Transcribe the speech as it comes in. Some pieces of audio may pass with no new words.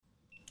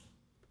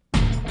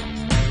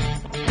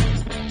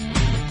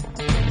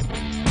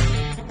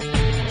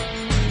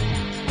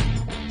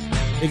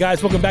Hey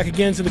guys, welcome back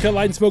again to the Cut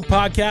Light and Smoke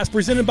podcast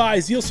presented by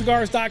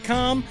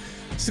ZealCigars.com,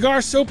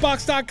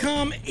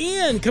 CigarSoapbox.com,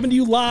 and coming to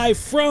you live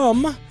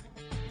from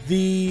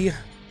the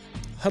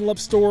Huddle Up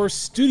Store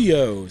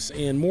studios.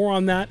 And more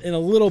on that in a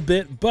little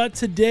bit. But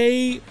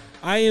today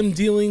I am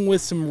dealing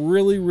with some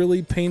really,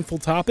 really painful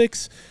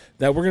topics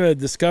that we're going to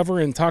discover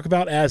and talk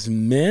about as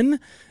men.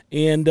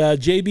 And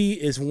JB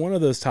is one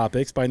of those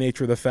topics by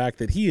nature of the fact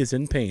that he is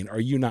in pain. Are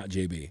you not,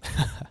 JB?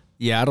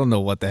 Yeah, I don't know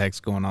what the heck's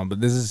going on,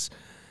 but this is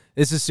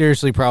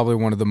seriously probably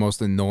one of the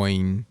most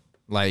annoying,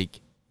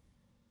 like,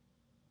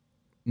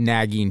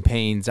 nagging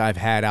pains I've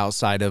had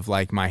outside of,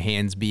 like, my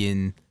hands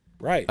being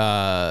right,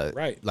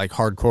 like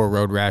hardcore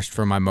road rash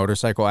from my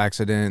motorcycle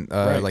accident,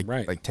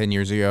 like 10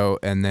 years ago,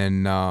 and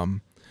then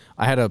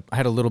I had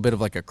a little bit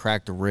of like a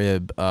cracked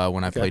rib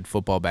when I played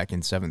football back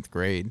in 7th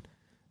grade,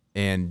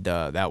 and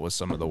that was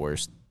some of the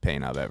worst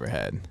pain I've ever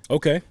had.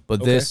 Okay,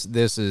 but this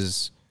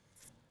is.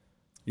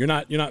 You're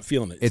not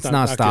feeling it. It's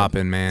not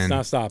stopping, man. It's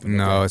not stopping.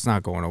 No, okay. It's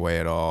not going away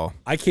at all.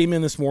 I came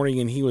in this morning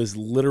and he was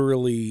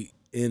literally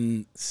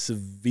in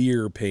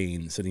severe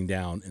pain sitting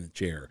down in a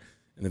chair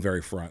in the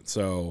very front.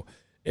 So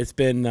it's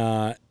been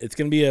it's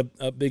going to be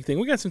a big thing.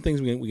 We got some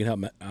things we can help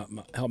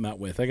him out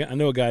with. I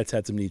know a guy that's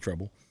had some knee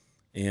trouble,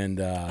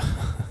 and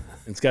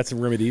it's got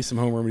some remedies, some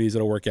home remedies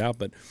that'll work out.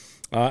 But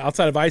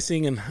outside of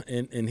icing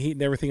and heat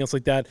and everything else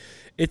like that,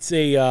 it's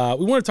a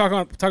we want to talk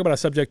about a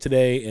subject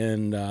today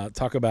and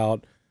talk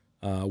about.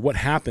 What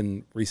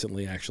happened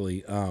recently,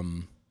 actually,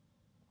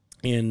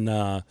 in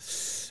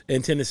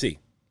Tennessee,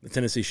 the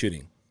Tennessee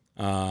shooting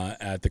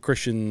at the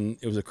Christian.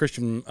 It was a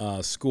Christian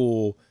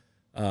school.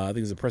 I think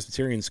it was a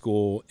Presbyterian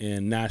school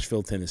in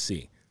Nashville,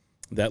 Tennessee,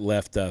 that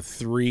left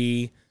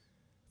three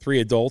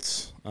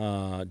adults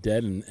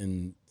dead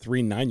and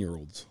 3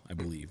 9-year-olds, I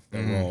believe.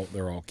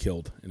 They're all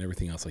killed and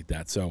everything else like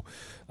that. So,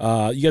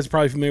 you guys are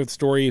probably familiar with the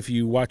story if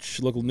you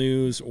watch local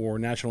news or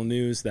national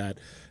news that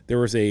there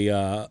was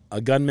a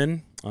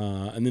gunman.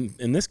 And then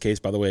in this case,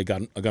 by the way, a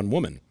gun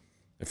woman,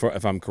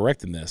 if I'm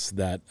correct in this,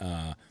 that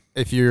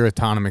if you're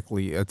autonomous.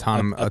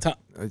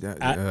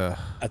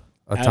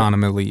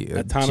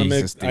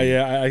 Jesus,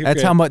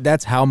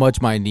 that's how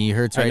much my knee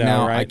hurts right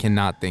now. Right? I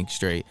cannot think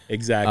straight.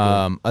 Exactly.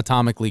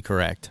 Atomically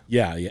correct.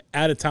 Yeah.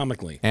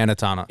 Anatomically.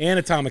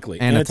 Anatomically.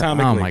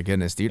 Oh my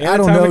goodness, dude. I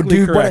don't know,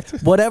 dude.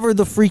 Whatever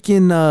the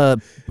freaking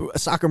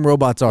sock'em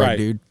robots are,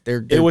 dude.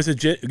 They're it was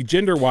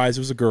gender-wise,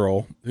 it was a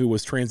girl who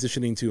was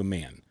transitioning to a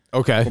man.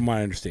 Okay. From what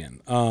I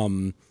understand.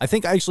 I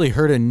think I actually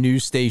heard a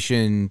news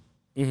station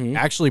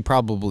actually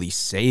probably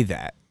say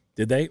that.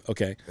 Did they?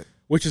 Okay.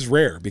 Which is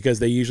rare because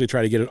they usually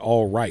try to get it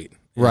all right.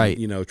 And, right.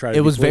 Try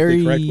to be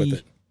politically correct with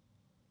it.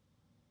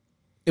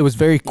 It was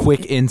very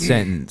quick in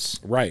sentence.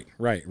 Right.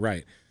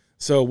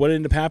 So what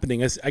ended up happening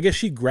is, I guess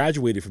she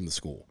graduated from the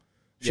school.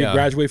 She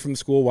graduated from the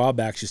school a while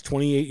back. She's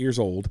 28 years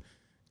old.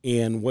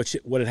 And what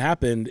had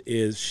happened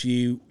is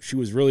she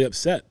was really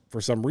upset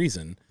for some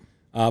reason.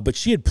 But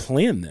she had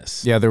planned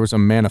this. Yeah, there was a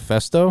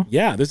manifesto.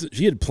 Yeah,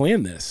 she had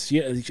planned this. I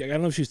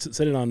don't know if she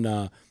said it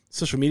on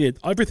social media.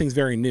 Everything's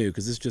very new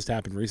because this just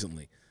happened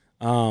recently.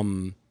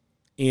 And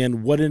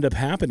what ended up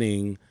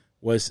happening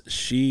was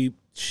she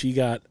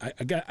got.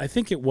 I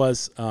think it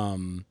was.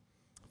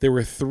 There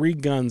were 3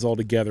 guns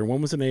altogether.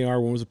 One was an AR,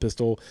 one was a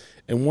pistol,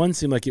 and one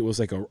seemed like it was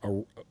like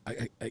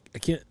I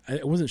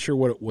wasn't sure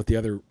what the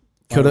other.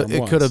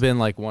 It could have been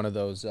like one of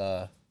those.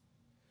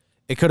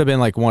 It could have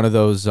been like one of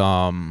those.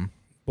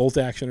 Bolt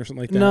action or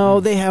something like that? No,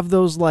 they have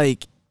those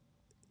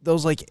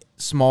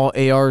small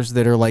ARs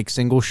that are like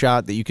single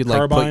shot that you could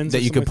like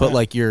put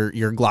like your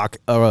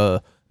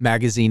Glock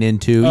magazine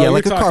into. Yeah,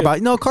 like a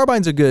carbine. No,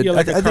 carbine's a good. Yeah,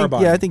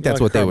 I think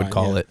that's what they would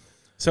call it.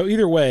 So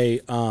either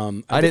way,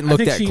 I didn't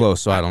look that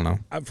close, so I don't know.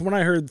 From what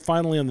I heard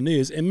finally on the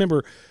news, and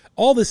remember,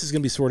 all this is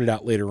going to be sorted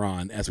out later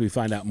on as we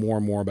find out more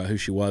and more about who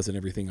she was and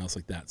everything else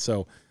like that.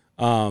 So,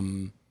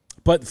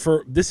 but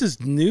this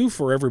is new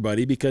for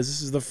everybody because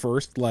this is the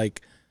first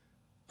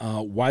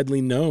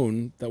widely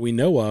known that we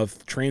know of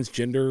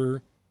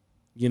transgender,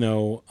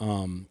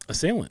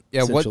 assailant.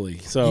 Yeah, essentially.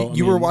 So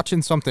you were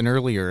watching something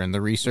earlier, and the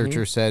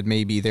researcher said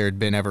maybe there had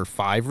been ever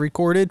 5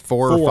 recorded,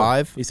 4 or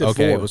 5. He said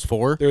 4. It was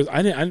 4.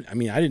 I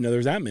didn't know there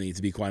was that many,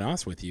 to be quite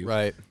honest with you.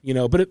 Right.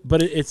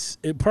 But it's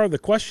part of the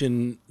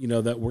question,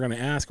 that we're going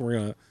to ask and we're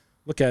going to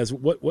look at is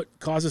what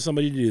causes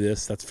somebody to do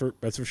this. That's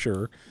for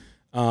sure.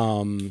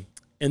 And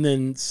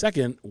then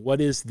second, what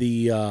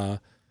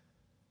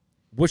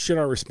should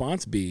our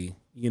response be?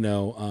 In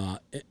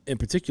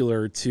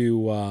particular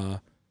to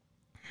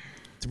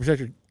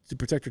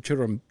protect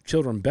your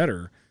children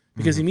better,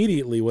 because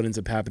immediately what ends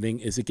up happening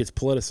is it gets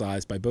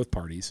politicized by both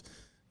parties,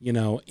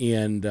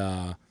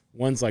 and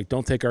one's like,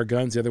 don't take our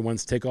guns, the other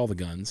one's take all the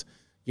guns,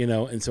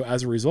 and so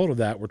as a result of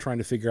that, we're trying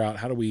to figure out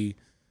how do we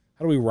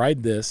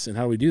ride this and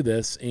how do we do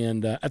this,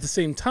 and at the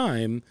same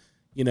time,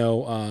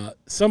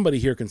 somebody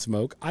here can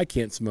smoke. I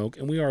can't smoke,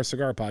 and we are a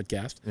cigar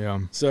podcast. Yeah.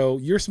 So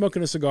you're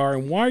smoking a cigar,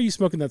 and why are you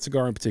smoking that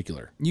cigar in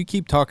particular? You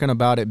keep talking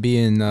about it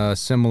being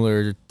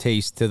similar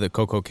taste to the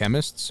Coco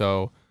Chemist,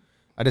 so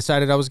I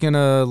decided I was going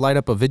to light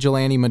up a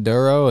Vigilante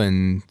Maduro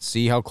and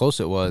see how close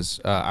it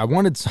was. I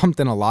wanted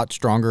something a lot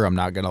stronger. I'm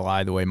not going to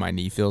lie, the way my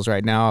knee feels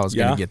right now. I was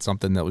going to get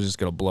something that was just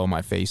going to blow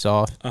my face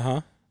off.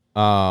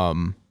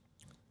 But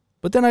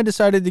then I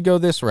decided to go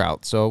this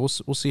route, so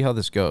we'll see how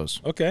this goes.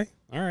 Okay.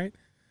 All right.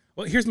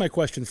 Well, here's my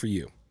question for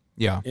you.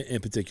 Yeah. In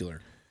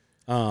particular.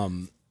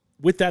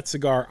 With that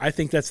cigar, I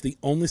think that's the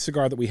only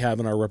cigar that we have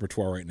in our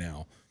repertoire right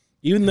now.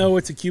 Even though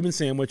it's a Cuban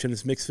sandwich and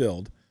it's mixed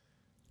filled,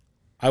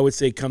 I would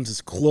say it comes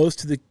as close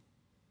to the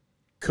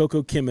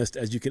Coco Chemist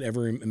as you could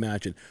ever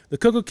imagine. The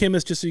Coco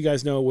Chemist, just so you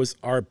guys know, was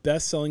our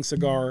best-selling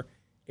cigar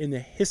in the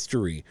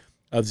history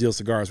of Zeal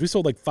cigars. We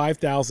sold like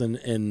 5,000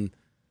 in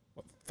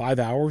 5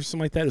 hours,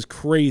 something like that. It was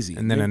crazy.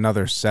 And then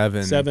another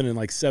 7. 7 in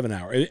like 7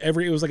 hours. It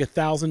was like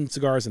 1,000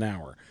 cigars an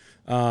hour.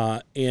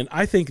 And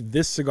I think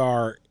this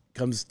cigar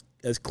comes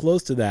as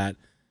close to that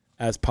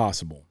as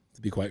possible,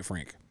 to be quite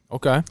frank.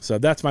 Okay. So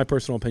that's my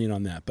personal opinion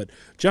on that. But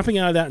jumping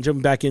out of that and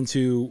jumping back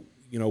into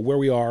where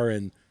we are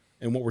and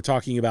what we're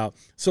talking about.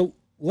 So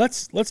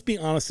let's be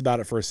honest about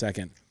it for a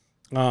second.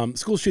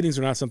 School shootings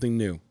are not something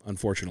new,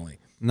 unfortunately.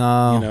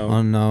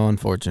 No, no,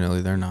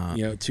 unfortunately they're not.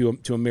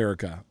 To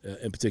America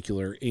in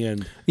particular,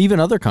 and even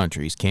other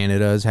countries.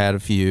 Canada has had a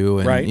few,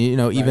 and right,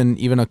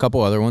 even a couple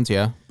other ones,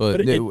 yeah.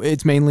 But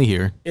it's mainly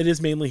here. It is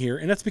mainly here,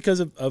 and that's because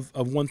of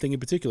one thing in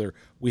particular.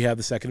 We have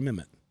the Second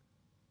Amendment.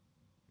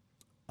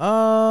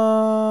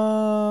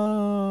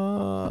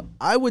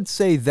 I would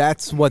say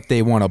that's what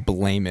they want to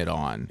blame it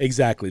on.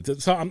 Exactly.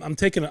 So I'm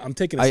taking a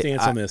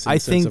stance on this in the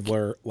sense of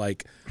where,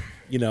 like,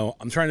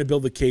 I'm trying to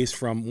build the case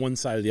from one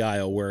side of the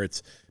aisle where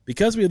it's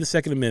because we have the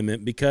Second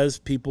Amendment, because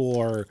people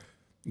are,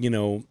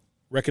 not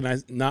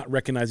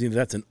recognizing that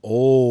that's an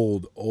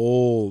old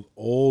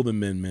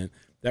amendment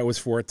that was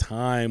for a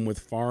time with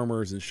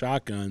farmers and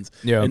shotguns,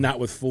 and not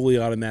with fully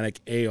automatic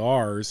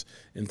ARs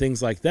and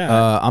things like that.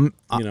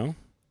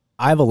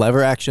 I have a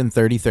lever action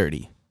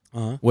 30-30,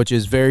 which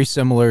is very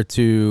similar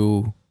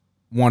to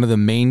one of the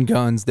main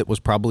guns that was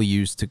probably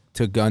used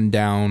to gun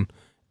down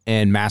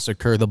and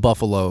massacre the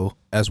buffalo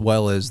as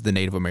well as the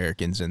Native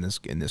Americans in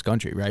this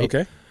country, right?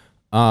 Okay.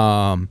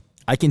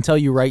 I can tell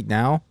you right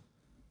now,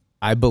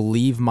 I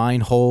believe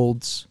mine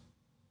holds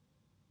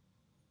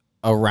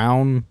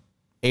around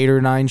 8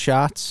 or 9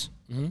 shots,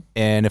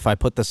 and if I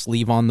put the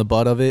sleeve on the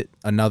butt of it,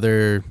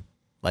 another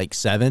like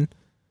 7.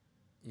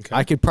 Okay.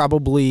 I could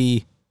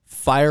probably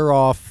fire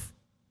off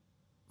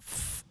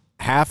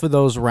half of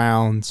those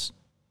rounds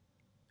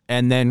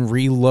and then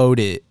reload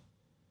it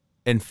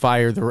and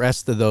fire the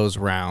rest of those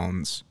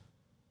rounds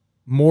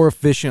more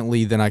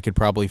efficiently than I could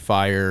probably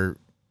fire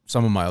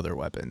some of my other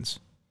weapons.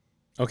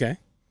 Okay.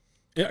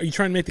 Are you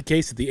trying to make the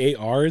case that the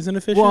AR is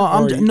inefficient?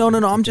 Well, no.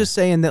 I'm just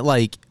saying that,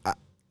 like,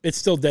 it's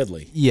still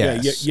deadly.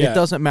 Yes. Yeah. It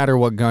doesn't matter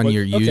what gun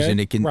you're using.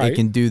 It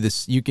can do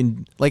this. You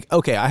can, like,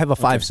 okay, I have a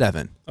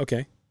 5.7.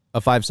 Okay. A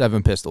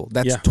 5.7 pistol.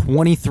 That's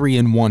 23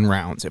 in 1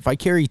 rounds. If I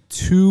carry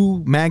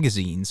 2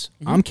 magazines,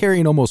 I'm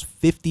carrying almost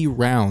 50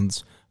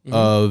 rounds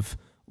of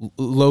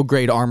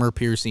low-grade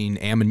armor-piercing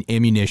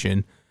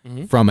ammunition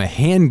from a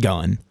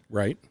handgun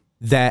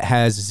that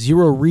has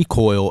 0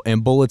 recoil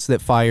and bullets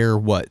that fire,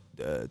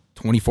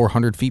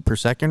 2,400 feet per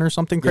second or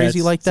something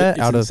crazy like that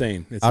out of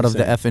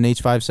the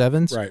F&H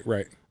 5.7s?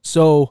 Right.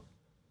 So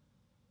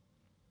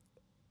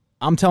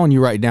I'm telling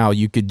you right now,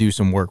 you could do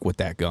some work with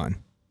that gun.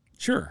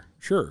 Sure.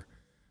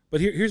 But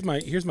here's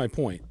my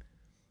point.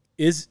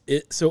 Is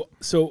it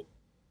so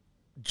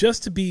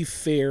just to be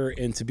fair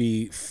and to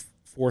be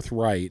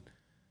forthright,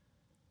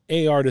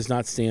 AR does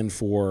not stand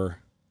for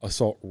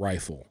assault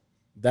rifle.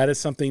 That is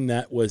something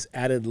that was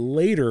added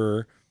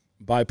later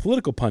by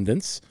political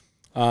pundits.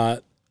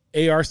 AR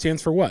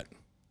stands for what?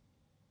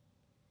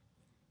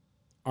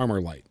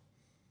 Armor Light.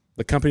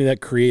 The company that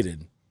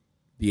created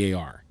the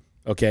AR.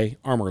 Okay?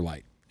 Armor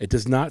Light. It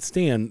does not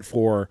stand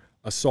for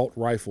assault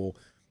rifle.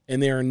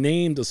 And they are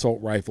named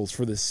assault rifles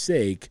for the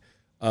sake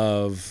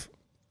of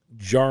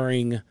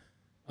jarring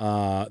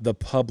the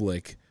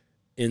public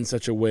in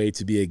such a way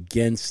to be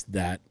against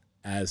that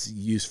as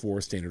used for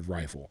a standard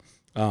rifle.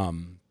 But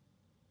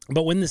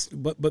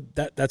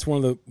that's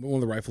one of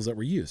the rifles that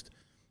were used,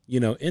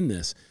 in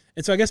this.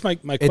 And so I guess my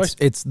question,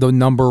 it's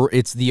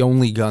the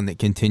only gun that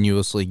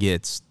continuously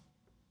gets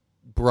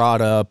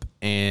brought up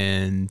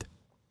and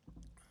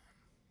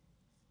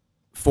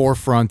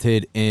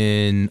forefronted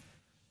in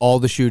all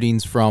the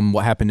shootings, from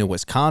what happened in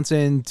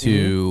Wisconsin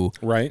to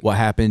what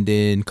happened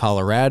in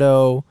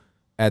Colorado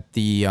at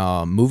the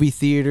movie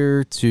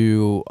theater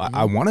to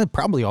I wanted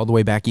probably all the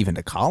way back even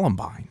to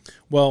Columbine.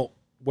 Well,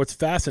 what's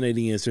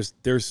fascinating is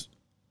there's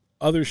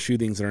other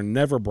shootings that are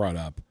never brought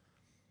up,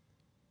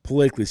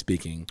 politically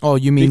speaking. Oh,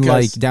 you mean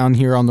like down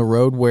here on the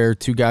road where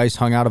 2 guys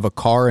hung out of a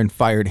car and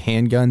fired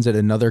handguns at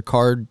another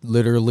car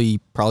literally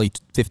probably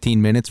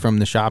 15 minutes from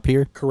the shop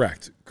here?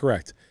 Correct.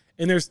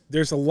 And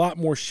there's a lot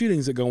more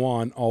shootings that go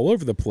on all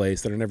over the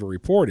place that are never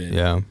reported.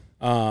 Yeah.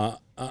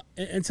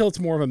 Until it's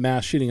more of a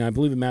mass shooting. I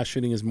believe a mass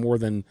shooting is more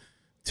than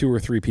 2 or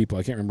 3 people.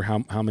 I can't remember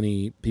how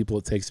many people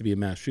it takes to be a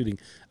mass shooting.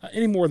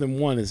 Any more than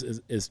one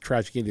is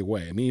tragic either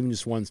way. I mean, even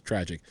just one's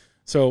tragic.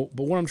 So,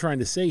 but what I'm trying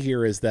to say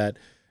here is that,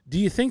 do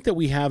you think that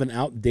we have an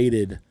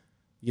outdated,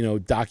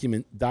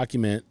 document,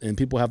 and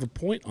people have a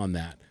point on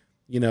that,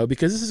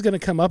 because this is going to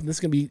come up and this is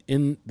going to be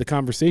in the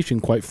conversation,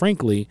 quite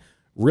frankly,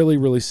 really,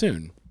 really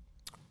soon.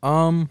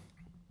 I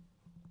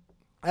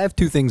have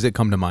two things that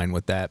come to mind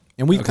with that,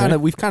 and we've kind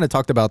of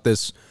talked about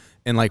this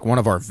in like one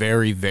of our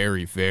very,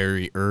 very,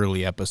 very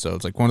early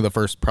episodes, like one of the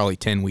first probably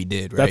 10 we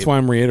did. Right? That's why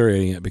I'm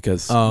reiterating it,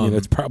 because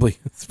it's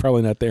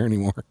probably not there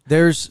anymore.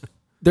 There's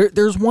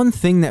one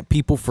thing that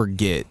people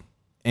forget,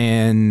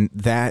 and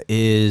that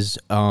is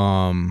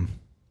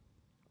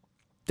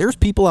there's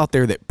people out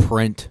there that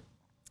print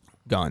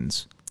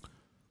guns.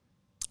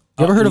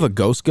 You ever heard of a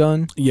ghost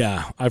gun?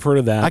 Yeah, I've heard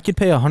of that. I could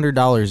pay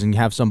 $100 and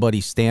have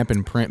somebody stamp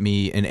and print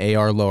me an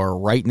AR lower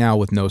right now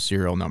with no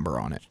serial number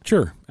on it.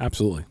 Sure,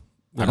 absolutely.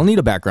 I don't need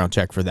a background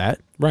check for that.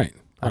 Right.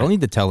 I don't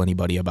need to tell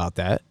anybody about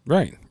that.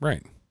 Right.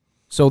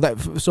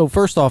 So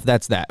first off,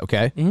 that's that,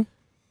 okay? Mm-hmm.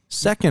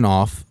 Second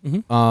off,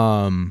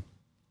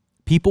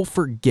 people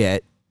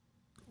forget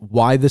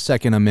why the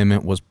Second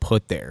Amendment was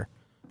put there.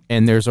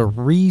 And there's a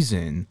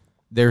reason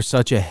there's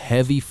such a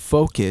heavy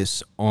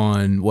focus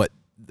on what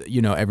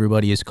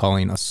everybody is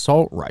calling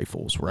assault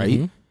rifles, right?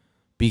 Mm-hmm.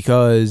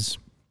 Because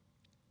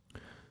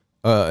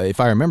if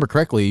I remember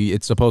correctly,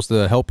 it's supposed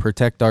to help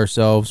protect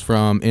ourselves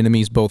from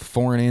enemies both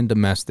foreign and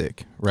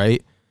domestic,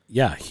 right?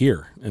 Yeah,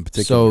 here in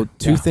particular. So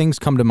two things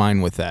come to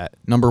mind with that.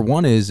 Number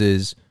one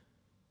is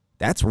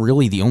that's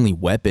really the only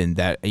weapon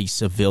that a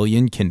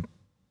civilian can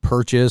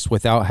purchase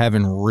without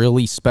having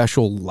really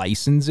special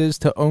licenses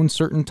to own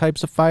certain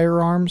types of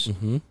firearms,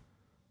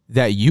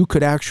 that you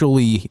could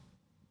actually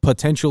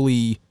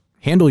potentially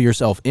handle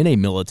yourself in a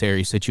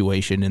military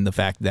situation, in the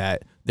fact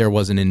that there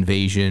was an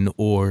invasion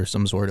or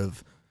some sort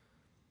of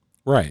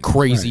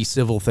crazy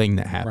civil thing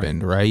that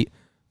happened, right?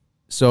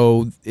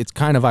 So it's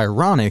kind of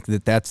ironic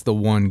that that's the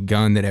one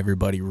gun that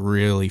everybody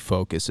really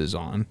focuses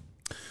on.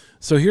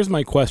 So here's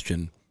my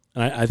question.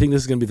 And I think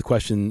this is going to be the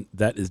question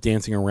that is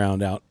dancing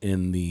around out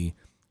in the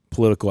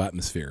political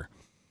atmosphere.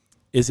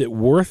 Is it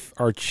worth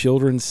our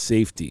children's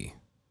safety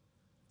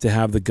to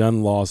have the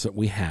gun laws that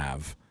we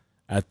have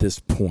at this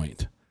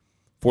point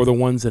for the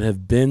ones that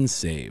have been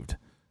saved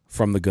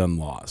from the gun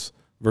laws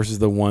versus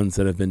the ones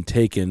that have been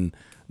taken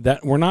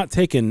that were not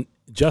taken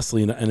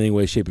justly in any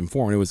way, shape, and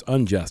form? It was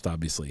unjust,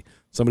 obviously.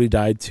 Somebody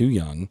died too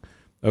young,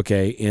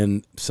 okay,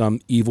 and some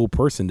evil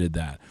person did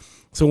that.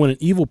 So when an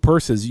evil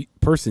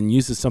person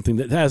uses something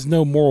that has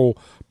no moral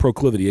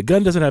proclivity, a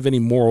gun doesn't have any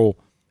moral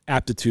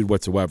aptitude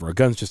whatsoever. A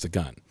gun's just a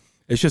gun.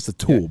 It's just a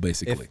tool,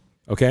 basically.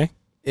 Okay?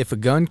 If a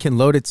gun can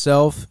load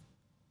itself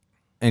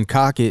and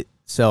cock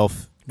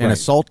itself and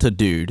assault a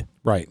dude,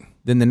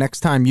 then the next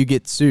time you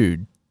get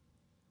sued,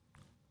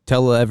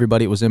 tell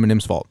everybody it was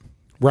Eminem's fault.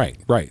 Right.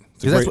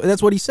 Because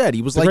that's what he said.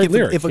 He was like,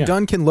 if a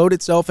gun can load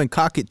itself and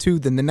cock it too,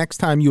 then the next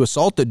time you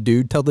assault a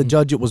dude, tell the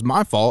judge it was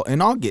my fault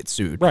and I'll get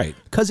sued. Right.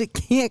 Because it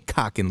can't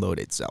cock and load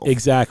itself.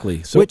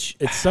 Exactly. So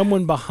it's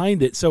someone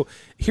behind it. So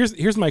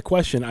here's my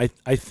question.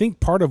 I think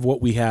part of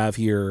what we have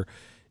here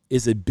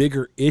is a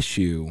bigger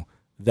issue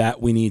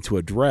that we need to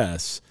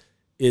address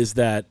is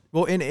that...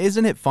 Well, and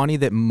isn't it funny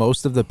that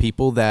most of the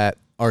people that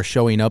are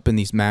showing up in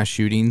these mass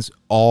shootings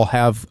all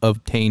have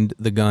obtained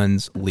the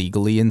guns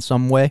legally in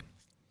some way?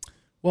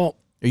 Well...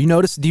 Do you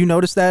notice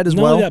that as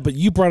well? Not only that, but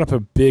you brought up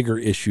a bigger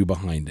issue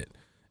behind it.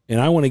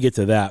 And I want to get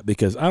to that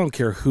because I don't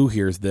care who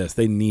hears this.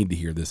 They need to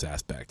hear this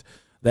aspect.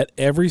 That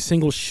every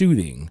single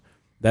shooting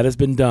that has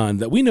been done,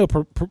 that we know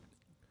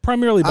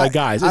primarily by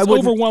guys, it's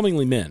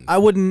overwhelmingly men. I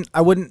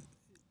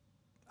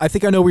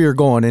think I know where you're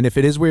going, and if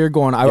it is where you're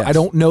going, I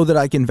don't know that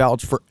I can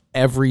vouch for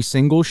every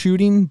single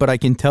shooting, but I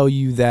can tell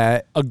you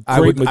that I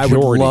would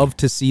love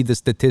to see the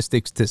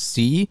statistics to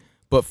see.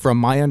 But from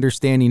my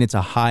understanding, it's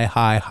a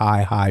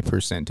high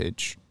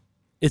percentage.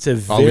 It's a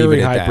very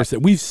high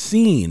percent. We've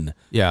seen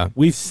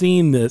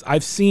this.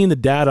 I've seen the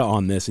data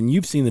on this, and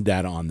you've seen the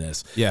data on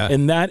this. Yeah.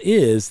 And that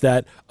is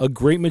that a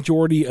great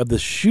majority of the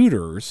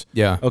shooters,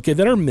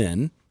 that are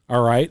men,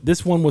 all right,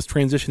 this one was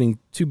transitioning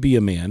to be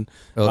a man.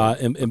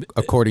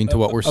 According to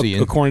what we're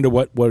seeing. According to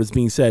what is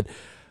being said.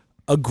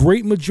 A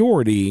great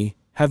majority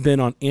have been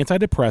on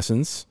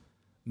antidepressants,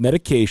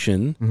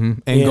 medication,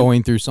 and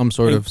going through some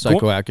sort of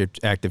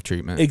psychoactive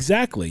treatment.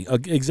 Exactly,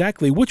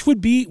 which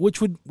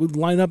would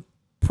line up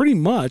pretty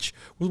much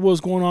with what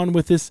was going on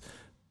with this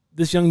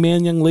young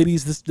man, young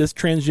ladies, this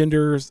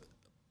transgenders.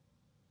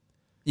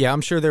 Yeah,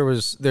 I'm sure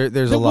there's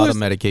a lot of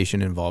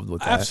medication involved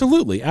with that.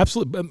 Absolutely,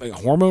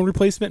 hormone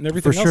replacement and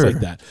everything else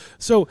like that.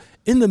 So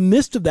in the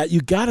midst of that, you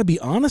got to be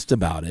honest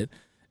about it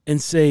and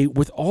say,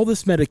 with all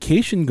this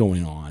medication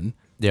going on,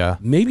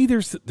 maybe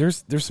there's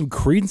some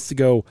credence to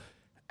go.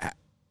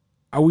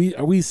 Are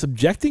we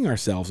subjecting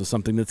ourselves to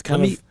something that's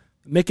kind of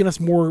making us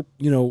more,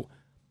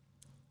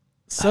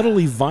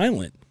 subtly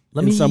violent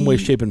in some way,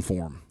 shape, and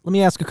form? Let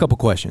me ask a couple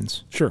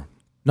questions. Sure.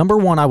 Number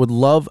one, I would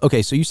love...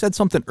 Okay, so you said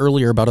something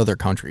earlier about other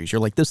countries. You're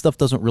like, this stuff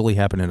doesn't really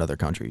happen in other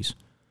countries.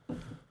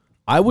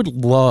 I would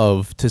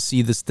love to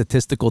see the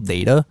statistical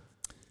data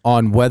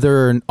on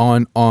whether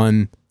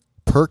on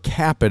per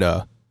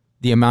capita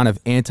the amount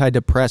of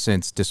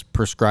antidepressants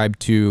prescribed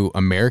to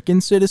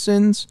American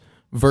citizens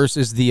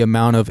versus the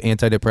amount of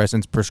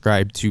antidepressants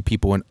prescribed to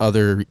people in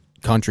other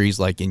countries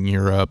like in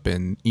Europe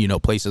and,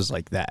 places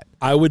like that.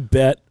 I would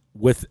bet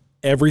with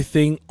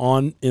everything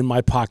in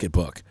my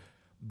pocketbook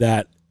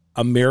that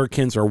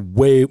Americans are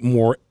way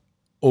more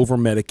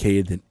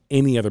over-medicated than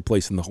any other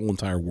place in the whole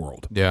entire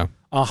world. Yeah.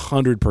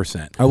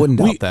 100%. I wouldn't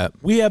doubt that.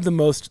 We have the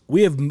most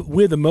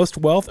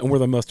wealth, and we're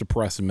the most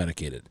depressed and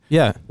medicated.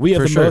 Yeah. We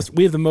have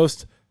the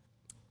most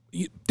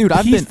Dude,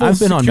 I've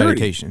been on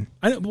medication.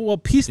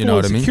 Peaceful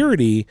and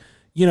security.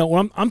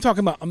 When I'm talking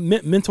about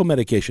mental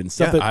medication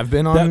stuff. Yeah, I've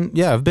been on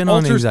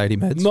anxiety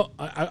meds. No,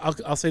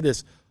 I'll say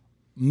this: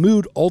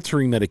 mood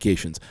altering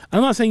medications.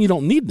 I'm not saying you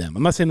don't need them.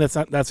 I'm not saying that's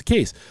the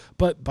case.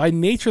 But by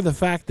nature of the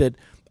fact that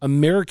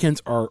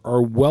Americans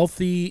are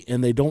wealthy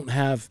and they don't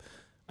have,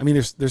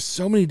 there's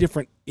so many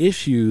different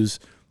issues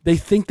they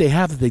think they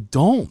have that they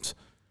don't.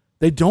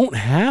 They don't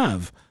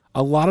have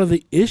a lot of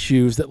the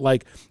issues that,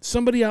 like,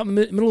 somebody out in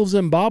the middle of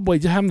Zimbabwe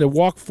just having to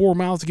walk 4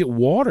 miles to get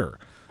water.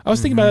 I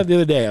was thinking about that the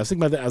other day. I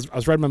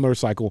was riding my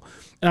motorcycle,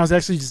 and I was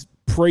actually just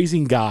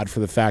praising God for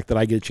the fact that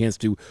I get a chance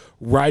to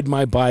ride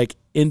my bike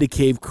into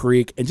Cave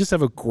Creek and just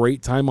have a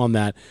great time on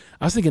that.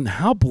 I was thinking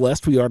how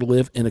blessed we are to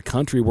live in a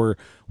country where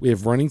we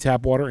have running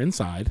tap water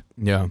inside.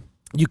 Yeah.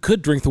 You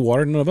could drink the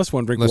water. None of us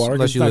want to drink water.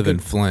 Unless you live in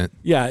Flint.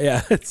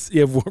 Yeah.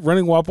 You have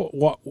running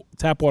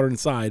tap water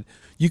inside.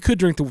 You could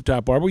drink the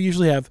tap water. We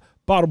usually have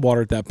bottled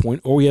water at that point,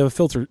 or we have a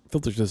filter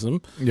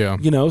system. Yeah.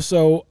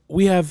 So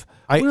we don't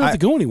have to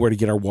go anywhere to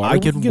get our water. I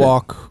could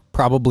walk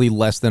probably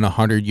less than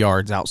 100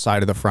 yards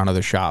outside of the front of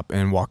the shop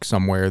and walk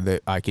somewhere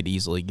that I could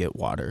easily get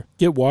water.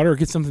 Get water or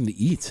get something to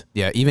eat.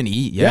 Yeah, even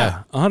eat.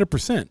 Yeah.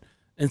 100%.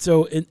 And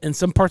so in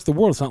some parts of the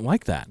world, it's not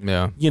like that.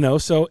 Yeah.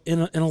 So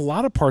in a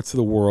lot of parts of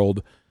the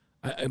world,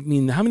 how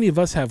many of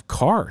us have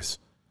cars?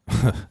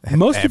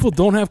 Most people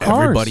don't have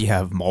cars. Everybody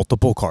have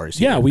multiple cars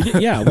here. Yeah, we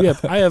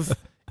have. I have.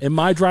 In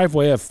my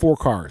driveway, I have 4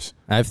 cars.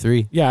 I have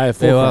 3. Yeah, I have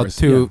 4 cars.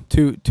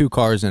 Two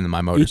cars in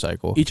my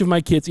motorcycle. Each of my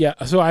kids, yeah.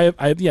 So I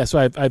have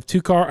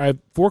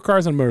 4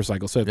 cars and a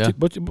motorcycle. So I have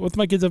both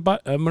my kids have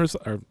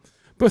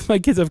both my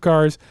kids have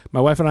cars.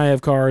 My wife and I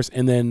have cars,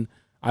 and then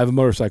I have a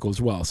motorcycle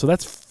as well. So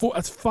that's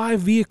 5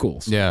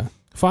 vehicles. Yeah,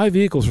 5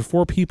 vehicles for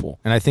 4 people.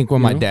 And I think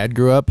when my dad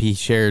grew up, he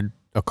shared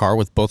a car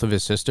with both of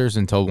his sisters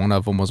until one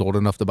of them was old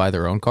enough to buy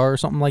their own car or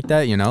something like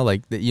that. We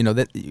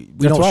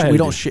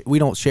don't share.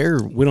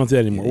 We don't do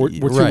that anymore.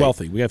 We're too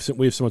wealthy. We have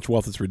so much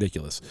wealth, it's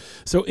ridiculous.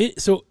 So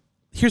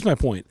here's my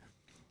point.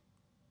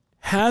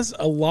 Has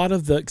a lot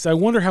of because I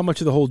wonder how much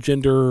of the whole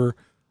gender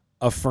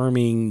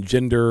affirming,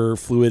 gender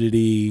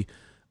fluidity,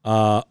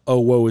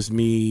 woe is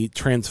me,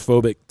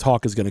 transphobic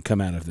talk is going to come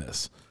out of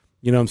this.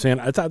 You know what I'm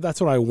saying? That's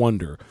what I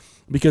wonder.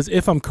 Because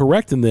if I'm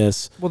correct in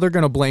this... Well, they're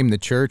going to blame the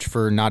church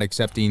for not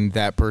accepting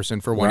that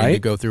person for wanting to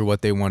go through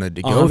what they wanted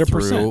to go 100%.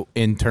 through,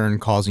 in turn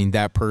causing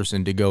that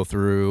person to go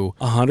through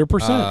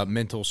 100%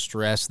 mental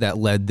stress that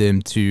led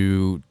them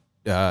to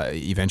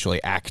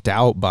eventually act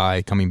out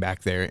by coming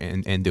back there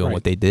and doing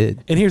what they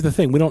did. And here's the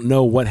thing. We don't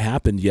know what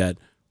happened yet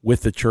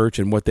with the church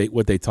and what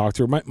they talked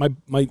to.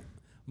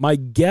 My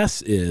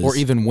guess is... Or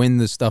even when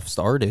the stuff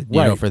started,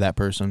 for that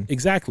person.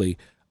 Exactly.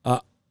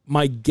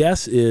 My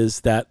guess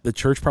is that the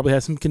church probably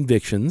has some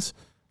convictions,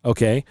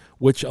 okay,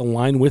 which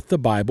align with the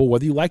Bible.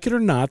 Whether you like it or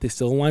not, they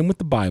still align with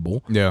the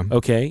Bible. Yeah.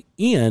 Okay.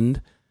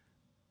 And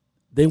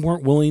they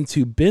weren't willing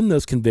to bend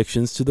those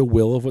convictions to the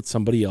will of what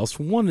somebody else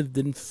wanted that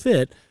didn't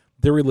fit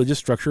their religious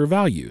structure or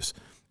values.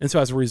 And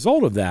so as a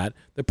result of that,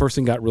 the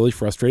person got really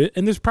frustrated.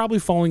 And there's probably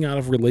falling out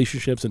of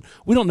relationships. And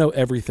we don't know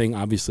everything,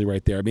 obviously,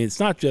 right there. It's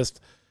not just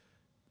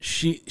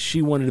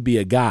she wanted to be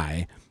a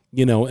guy,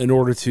 in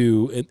order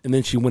to, and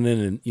then she went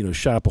in and,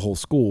 shut up a whole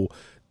school.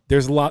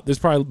 There's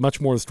probably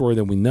much more to the story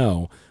than we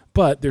know,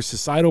 but there's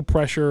societal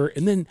pressure.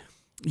 And then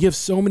you have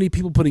so many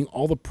people putting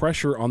all the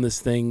pressure on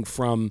this thing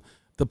from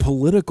the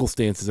political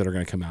stances that are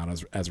going to come out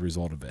as a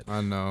result of it.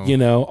 I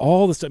know.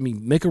 All this stuff.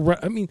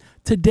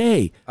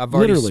 Today, I've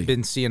already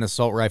been seeing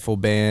assault rifle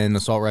ban.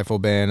 It's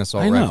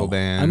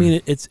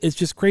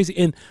just crazy.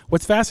 And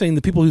what's fascinating,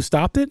 the people who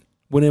stopped it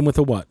went in with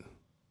a what?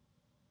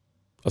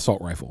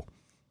 Assault rifle.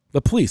 The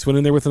police went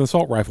in there with an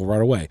assault rifle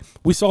right away.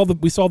 We saw the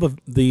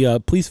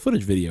police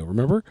footage video.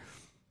 Remember?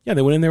 Yeah,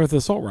 they went in there with an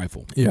assault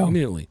rifle. Yeah,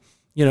 immediately.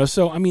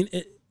 So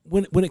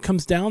when it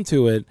comes down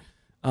to it,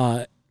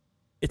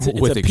 it's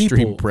with extreme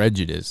people,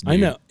 prejudice. Dude. I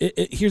know.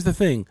 Here's the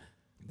thing.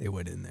 They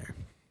went in there.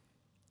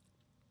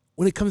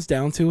 When it comes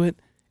down to it,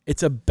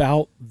 it's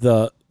about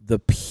the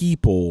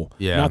people,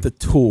 not the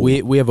tool.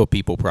 We have a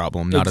people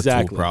problem, not a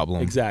tool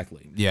problem.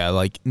 Exactly. Yeah,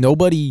 like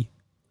nobody.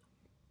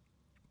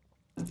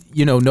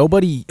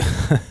 Nobody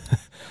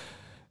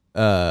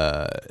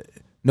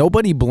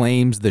nobody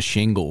blames the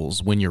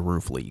shingles when your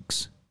roof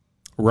leaks.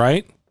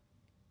 Right?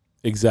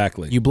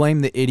 Exactly. You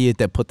blame the idiot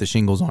that put the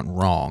shingles on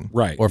wrong.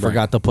 Right. Or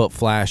forgot to put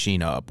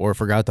flashing up, or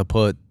forgot to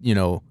put,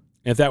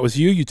 If that was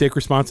you take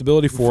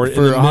responsibility for it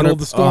in the middle of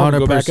the storm,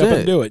 go back up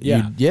and do it.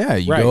 Yeah.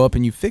 You go up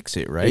and you fix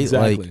it, right?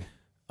 Exactly.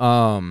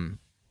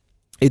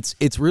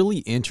 It's really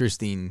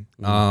interesting.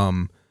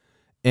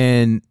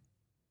 And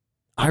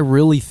I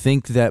really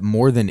think that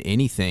more than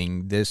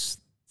anything, this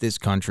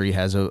country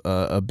has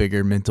a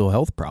bigger mental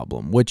health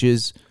problem, which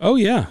is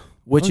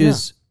which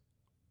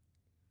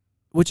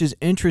is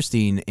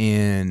interesting,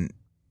 and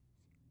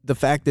the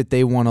fact that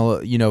they want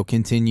to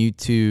continue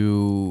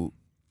to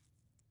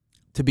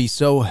be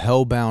so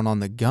hellbound on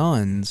the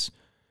guns,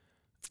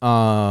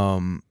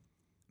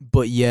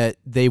 but yet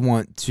they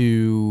want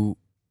to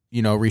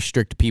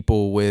restrict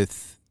people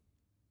with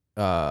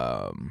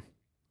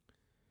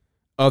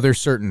other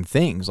certain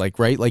things, like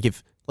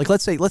if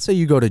let's say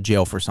you go to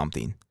jail for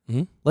something.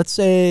 Mm-hmm. Let's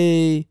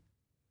say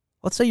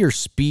you're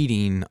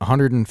speeding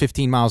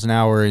 115 miles an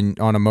hour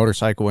on a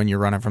motorcycle and you're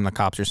running from the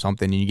cops or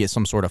something, and you get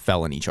some sort of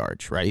felony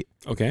charge, right?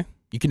 Okay.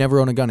 You can never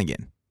own a gun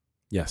again.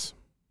 Yes.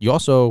 You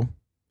also,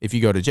 if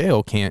you go to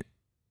jail, can't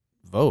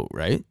vote,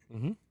 right?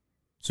 Mm-hmm.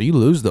 So you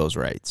lose those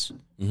rights,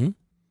 and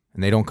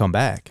they don't come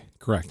back.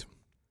 Correct.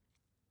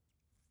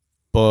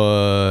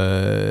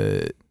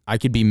 But I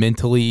could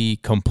be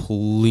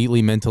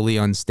completely mentally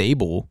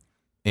unstable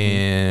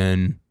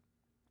and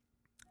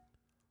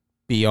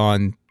be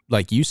on,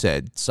 like you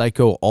said,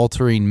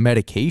 psycho-altering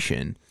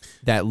medication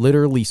that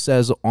literally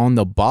says on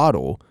the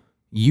bottle,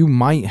 you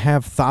might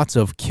have thoughts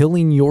of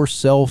killing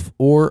yourself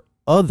or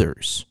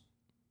others.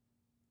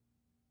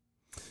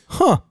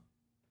 Huh.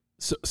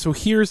 So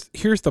here's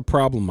the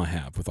problem I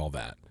have with all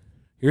that.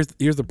 Here's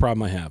the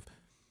problem I have.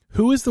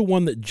 Who is the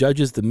one that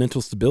judges the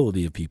mental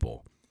stability of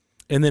people?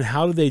 And then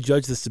how do they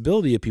judge the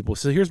stability of people?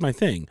 So here's my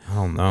thing. I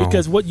don't know.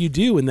 Because what you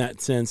do in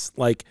that sense,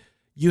 like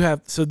you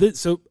have, so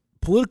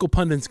political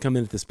pundits come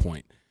in at this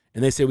point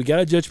and they say, we got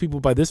to judge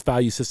people by this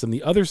value system.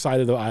 The other side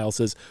of the aisle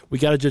says, we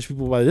got to judge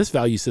people by this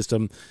value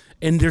system.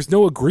 And there's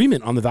no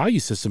agreement on the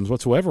value systems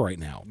whatsoever right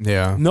now.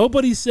 Yeah.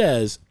 Nobody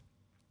says,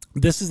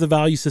 this is the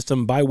value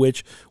system by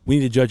which we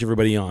need to judge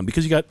everybody on,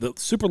 because you got the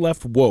super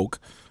left woke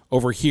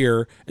over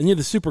here and you have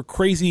the super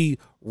crazy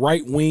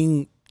right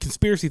wing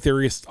conspiracy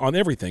theorists on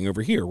everything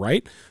over here,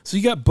 right? So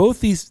you got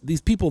both these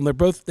people, and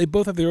they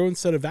both have their own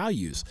set of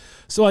values.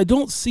 So I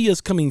don't see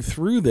us coming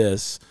through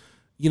this,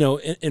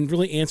 and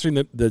really answering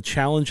the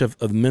challenge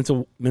of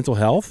mental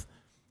health,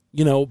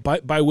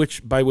 by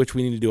which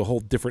we need to do a whole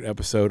different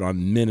episode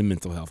on men and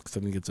mental health, because I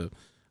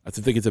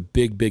think it's a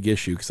big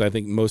issue, because I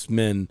think most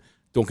men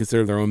don't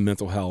consider their own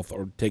mental health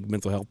or take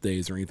mental health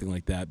days or anything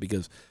like that,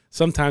 because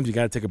sometimes you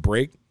got to take a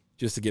break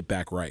just to get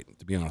back right,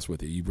 to be honest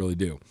with you. You really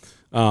do.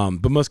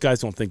 But most guys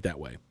don't think that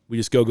way. We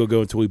just go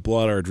until we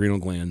blow out our adrenal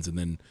glands, and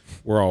then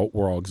we're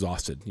all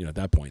exhausted, at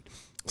that point.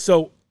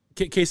 So,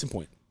 case in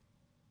point,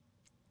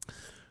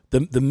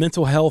 the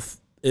mental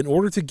health, in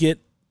order to get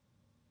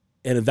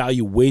an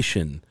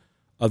evaluation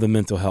of the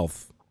mental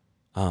health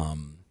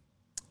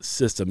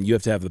system, you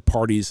have to have the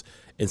parties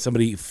and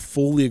somebody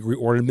fully agree,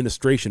 or an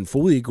administration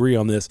fully agree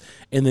on this,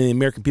 and then the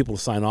American people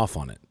to sign off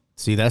on it.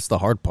 See, that's the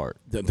hard part.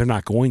 They're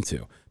not going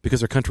to,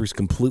 because our country is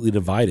completely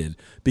divided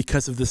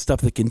because of the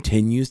stuff that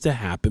continues to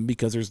happen,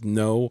 because there's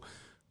no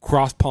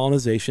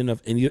cross-pollination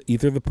of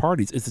either of the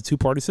parties. It's a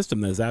two-party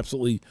system that is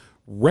absolutely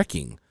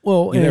wrecking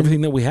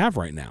everything that we have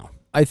right now.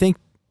 I think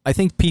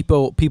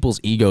people's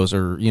egos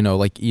are,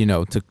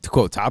 to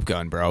quote Top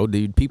Gun, bro,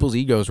 dude, people's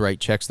egos write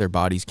checks their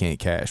bodies can't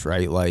cash,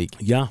 right? Like,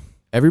 yeah,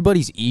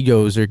 everybody's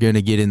egos are going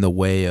to get in the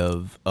way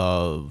of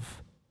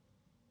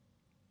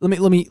let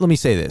me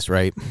say this,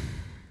 right?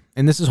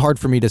 And this is hard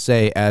for me to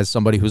say as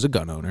somebody who's a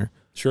gun owner.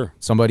 Sure.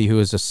 Somebody who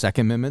is a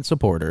Second Amendment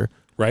supporter.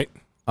 Right.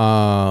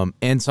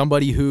 And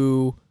somebody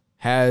who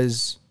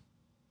has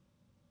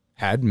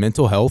had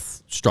mental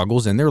health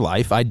struggles in their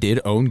life. I did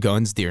own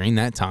guns during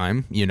that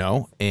time,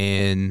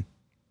 and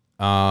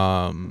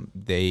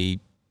they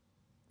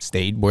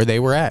stayed where they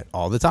were at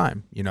all the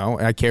time, and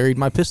I carried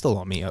my pistol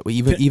on me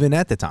even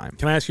at the time.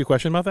 Can I ask you a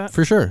question about that?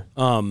 For sure.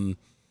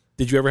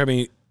 Did you ever have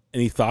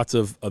any thoughts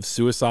of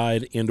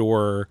suicide and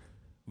or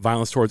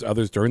violence towards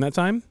others during that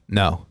time?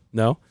 No.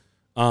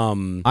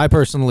 I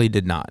personally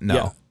did not.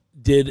 No.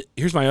 Yeah.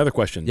 Here's my other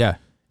question. Yeah.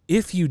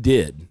 If you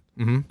did,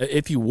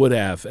 if you would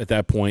have at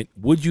that point,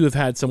 would you have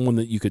had someone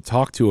that you could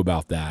talk to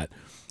about that,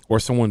 or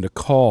someone to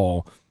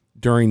call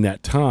during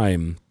that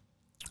time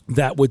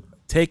that would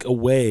take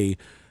away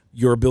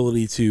your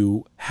ability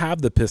to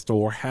have the pistol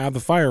or have the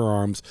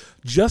firearms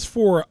just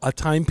for a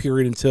time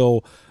period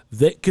until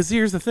because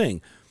here's the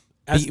thing.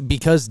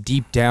 Because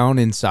deep down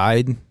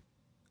inside,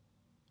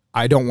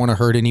 I don't want to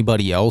hurt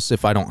anybody else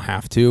if I don't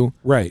have to.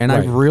 Right. And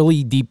I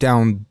really deep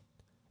down,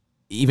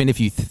 even if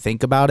you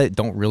think about it,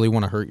 don't really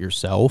want to hurt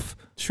yourself.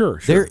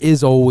 Sure. There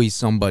is always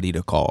somebody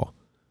to call.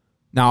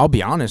 Now, I'll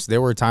be honest, there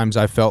were times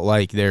I felt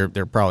like there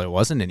probably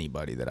wasn't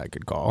anybody that I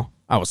could call.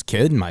 I was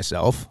kidding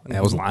myself. Mm-hmm.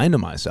 I was lying to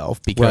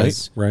myself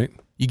because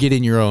you get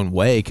in your own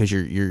way because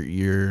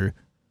you're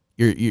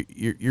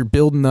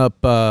building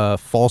up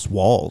false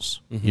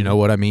walls. Mm-hmm. You know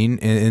what I mean?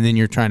 And then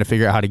you're trying to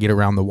figure out how to get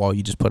around the wall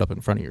you just put up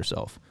in front of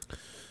yourself.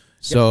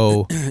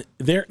 So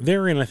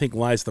therein, I think,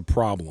 lies the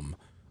problem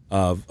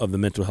of the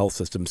mental health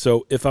system.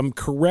 So if I'm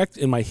correct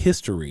in my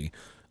history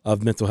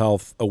of mental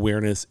health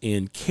awareness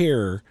and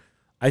care,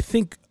 I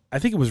think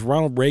it was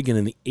Ronald Reagan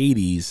in the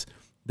 80s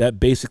that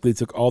basically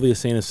took all the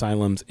insane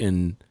asylums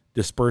and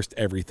dispersed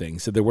everything.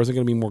 So there wasn't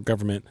going to be more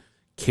government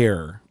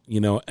care,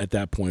 at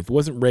that point. If it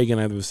wasn't Reagan,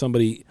 it was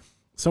somebody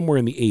somewhere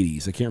in the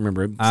 80s. I can't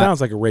remember. It sounds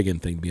like a Reagan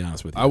thing, to be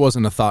honest with you. I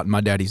wasn't a thought in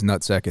my daddy's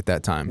nutsack at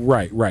that time.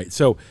 Right.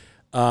 So,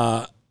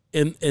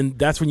 and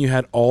that's when you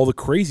had all the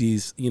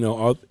crazies,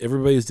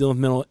 everybody was dealing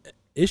with mental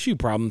issue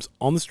problems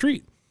on the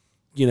street,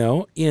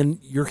 and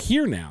you're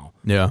here now.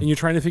 Yeah. And you're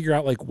trying to figure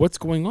out, like, what's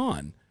going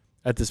on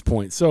at this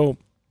point. So,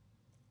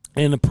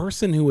 and a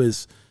person who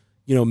is,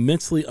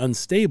 mentally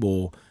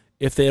unstable,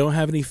 if they don't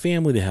have any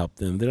family to help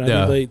them,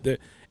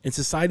 and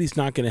society's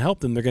not going to help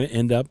them, they're going to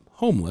end up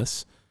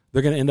homeless.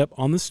 They're going to end up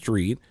on the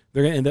street.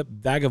 They're going to end up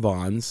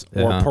vagabonds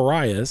or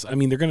pariahs. I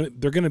mean, they're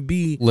going to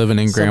be living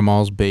in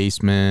grandma's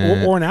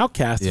basement or an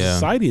outcast of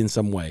society in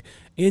some way.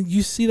 And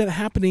you see that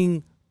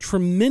happening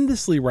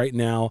tremendously right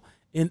now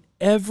in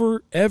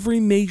every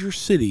major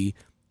city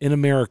in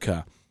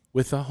America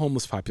with a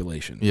homeless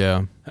population.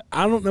 Yeah.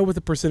 I don't know what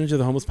the percentage of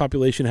the homeless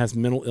population has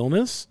mental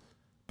illness,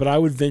 but I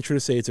would venture to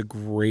say it's a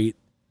great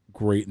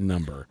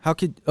number.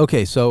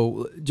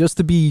 So just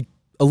to be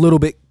a little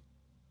bit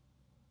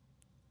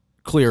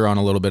clear on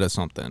a little bit of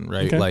something,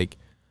 right? Okay. Like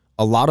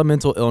a lot of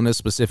mental illness,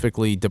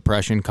 specifically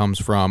depression, comes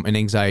from, and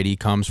anxiety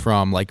comes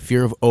from, like,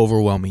 fear of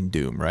overwhelming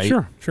doom, right?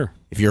 Sure.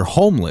 If you're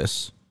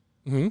homeless,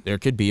 there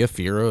could be a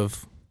fear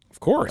of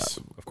course.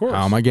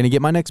 How am I going to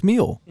get my next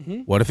meal?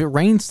 Mm-hmm. What if it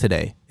rains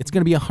today? It's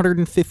going to be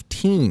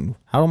 115.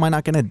 How am I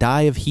not going to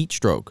die of heat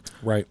stroke?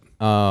 Right.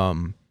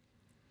 So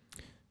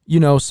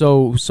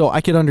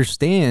I could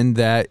understand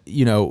that,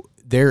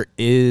 there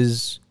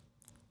is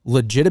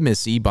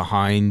legitimacy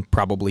behind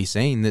probably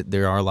saying that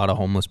there are a lot of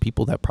homeless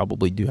people that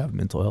probably do have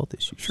mental health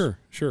issues.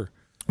 Sure.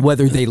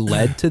 Whether they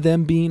led to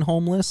them being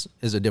homeless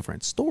is a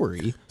different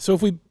story. So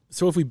if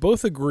we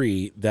both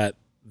agree that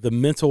the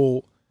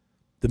mental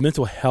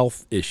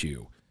health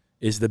issue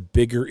is the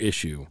bigger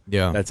issue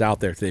that's out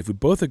there today, if we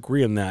both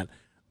agree on that,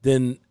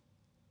 then,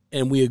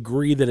 and we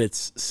agree that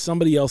it's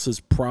somebody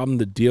else's problem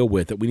to deal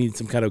with, that we need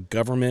some kind of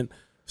government,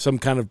 some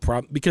kind of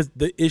problem, because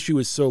the issue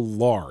is so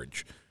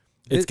large.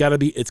 It's got to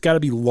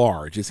be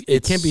large.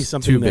 It can't be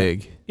something too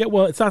big. Yeah,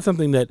 well, it's not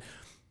something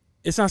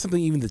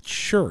even the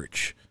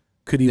church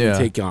could even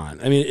take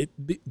on. I mean,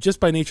 just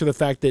by nature of the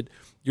fact that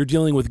you're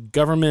dealing with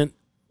government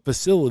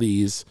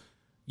facilities,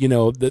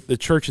 the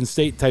church and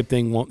state type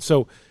thing won't.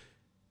 So,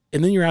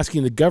 and then you're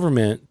asking the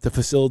government to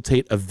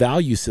facilitate a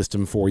value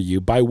system for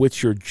you by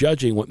which you're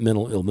judging what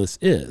mental illness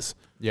is.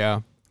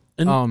 Yeah.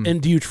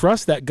 And do you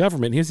trust that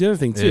government? Here's the other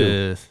thing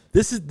too.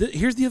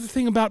 Here's the other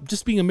thing about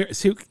just being American.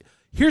 So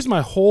here's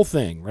my whole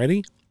thing.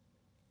 Ready?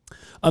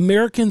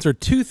 Americans are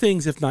two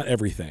things, if not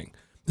everything.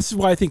 This is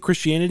why I think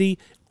Christianity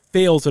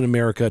fails in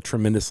America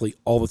tremendously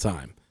all the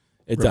time.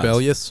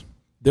 Rebellious.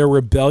 They're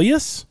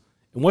rebellious.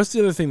 And what's the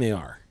other thing they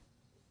are?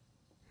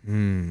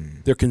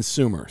 They're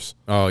consumers.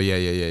 Oh,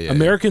 yeah.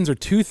 Americans are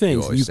two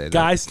things. You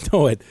guys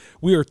know it.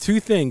 We are two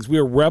things. We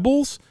are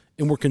rebels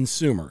and we're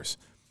consumers,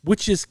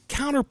 which is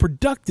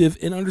counterproductive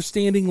in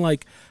understanding,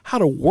 like, how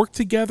to work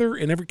together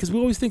and because we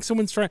always think we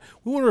want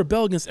to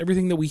rebel against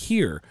everything that we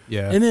hear.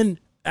 Yeah. And then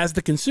as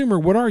the consumer,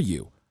 what are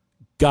you?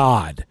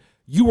 God.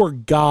 You are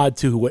God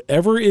to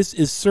whatever is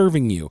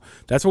serving you.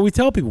 That's what we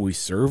tell people. We're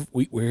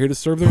here to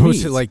serve their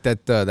needs. Was it like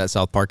that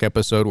South Park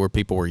episode where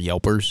people were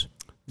Yelpers?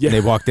 Yeah.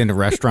 They walked into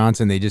restaurants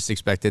and they just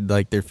expected,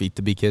 like, their feet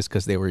to be kissed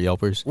because they were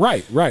Yelpers.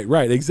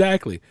 Right.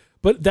 Exactly.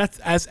 But that's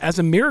as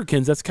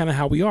Americans, that's kind of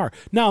how we are.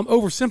 Now, I'm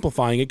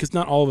oversimplifying it because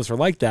not all of us are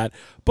like that.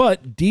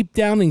 But deep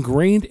down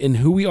ingrained in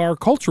who we are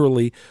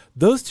culturally,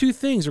 those two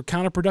things are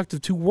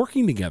counterproductive to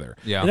working together.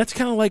 Yeah. And that's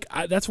kind of like,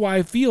 that's why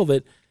I feel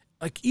that,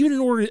 like, even in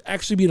order to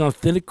actually be an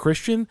authentic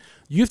Christian,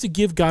 you have to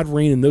give God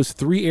reign in those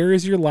three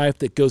areas of your life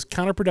that goes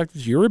counterproductive to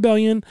your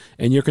rebellion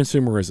and your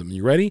consumerism.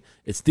 You ready?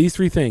 It's these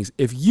three things.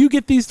 Let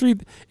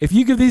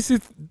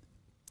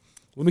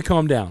me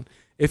calm down.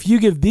 If you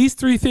give these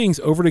three things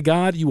over to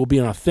God, you will be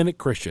an authentic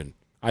Christian.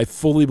 I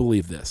fully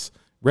believe this.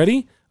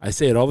 Ready? I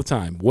say it all the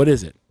time. What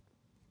is it?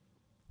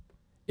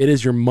 It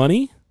is your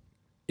money,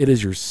 it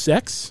is your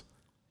sex,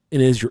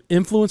 and it is your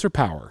influence or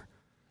power.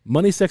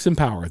 Money, sex, and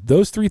power.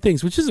 Those three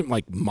things, which isn't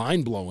like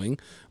mind-blowing,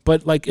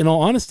 but like in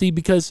all honesty,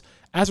 because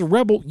as a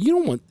rebel, you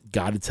don't want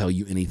God to tell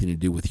you anything to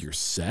do with your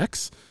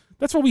sex.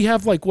 That's why we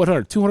have like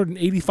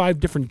 285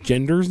 different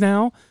genders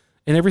now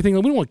and everything.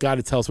 We don't want God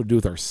to tell us what to do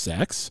with our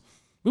sex.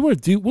 We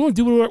want to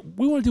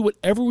do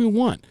whatever we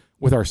want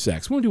with our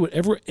sex. We want to do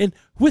whatever and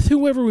with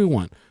whoever we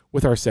want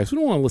with our sex. We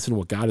don't want to listen to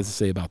what God has to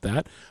say about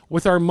that.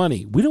 With our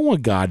money, we don't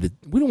want God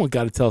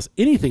to tell us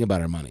anything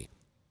about our money.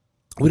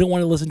 We don't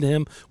want to listen to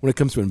him when it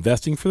comes to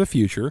investing for the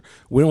future.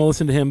 We don't want to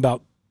listen to him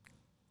about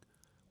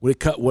what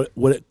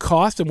it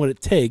costs and what it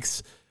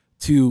takes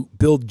to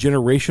build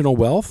generational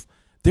wealth.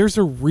 There's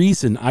a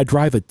reason I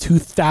drive a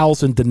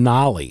 2000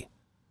 Denali.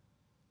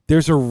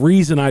 There's a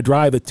reason I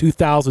drive a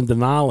 2000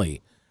 Denali.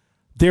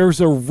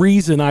 There's a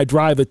reason I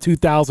drive a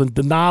 2000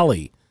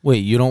 Denali. Wait,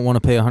 you don't want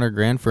to pay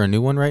 $100,000 for a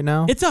new one right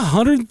now? It's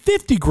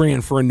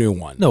 $150,000 for a new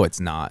one. No,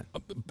 it's not.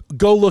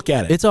 Go look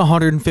at it. It's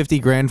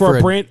 $150,000 for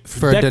a brand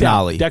for a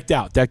Denali. Decked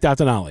out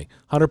Denali,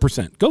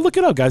 100%. Go look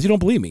it up, guys. You don't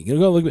believe me? You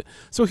go look.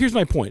 So here's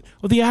my point.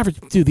 Well, the average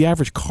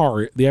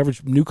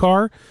new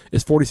car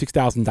is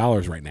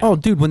 $46,000 right now. Oh,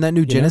 dude, when that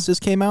new Genesis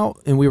came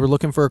out and we were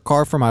looking for a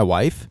car for my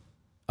wife.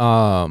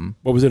 What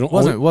was it? It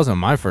wasn't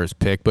my first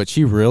pick, but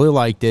she really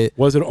liked it.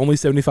 Was it only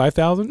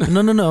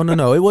 $75,000?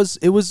 No.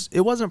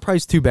 It wasn't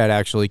priced too bad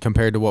actually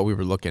compared to what we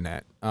were looking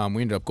at.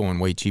 We ended up going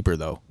way cheaper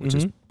though, which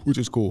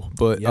is cool.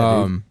 But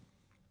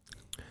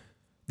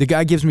the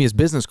guy gives me his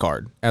business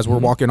card as we're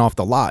walking off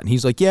the lot, and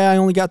he's like, "Yeah, I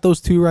only got those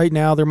two right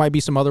now. There might be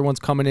some other ones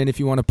coming in if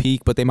you want to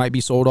peek, but they might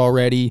be sold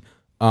already.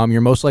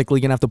 You're most likely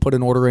gonna have to put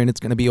an order in. It's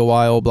gonna be a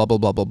while. Blah blah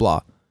blah blah blah.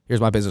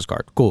 Here's my business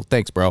card. Cool,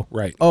 thanks, bro.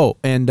 Right. Oh,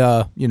 and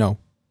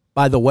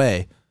by the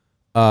way,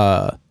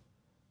 there's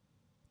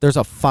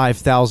a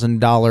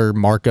 $5,000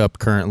 markup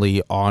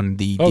currently on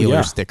the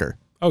dealer sticker.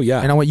 Oh,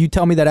 yeah. And I want you to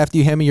tell me that after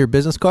you hand me your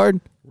business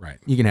card. Right.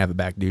 You can have it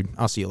back, dude.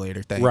 I'll see you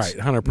later. Thanks. Right,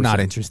 100%. Not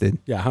interested.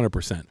 Yeah,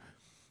 100%.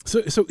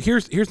 So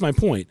here's my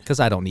point. Because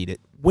I don't need it.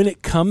 When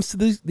it comes to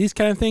these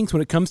kind of things,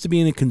 when it comes to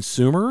being a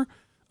consumer,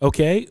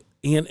 okay,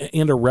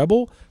 and a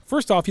rebel,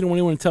 first off, you don't want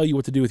anyone to tell you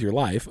what to do with your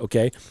life,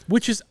 okay,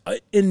 which is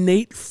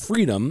innate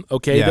freedom,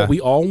 okay, that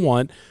we all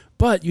want.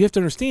 But you have to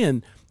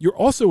understand, you're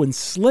also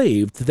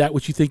enslaved to that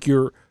which you think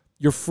you're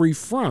free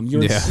from.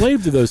 You're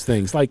enslaved to those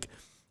things. Like,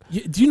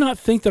 do you not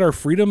think that our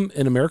freedom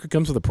in America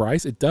comes with a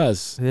price? It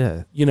does.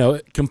 Yeah.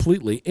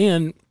 Completely.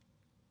 And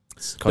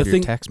it's called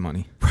your tax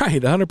money.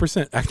 Right,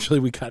 100%.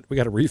 Actually, we got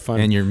a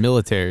refund. And your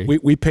military.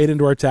 We paid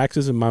into our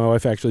taxes, and my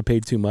wife actually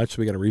paid too much, so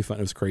we got a refund.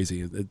 It was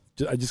crazy.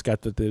 I just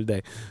got that the other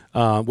day,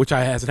 which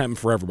hasn't happened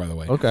forever, by the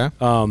way. Okay.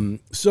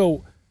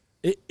 So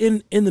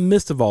in the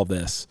midst of all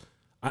this,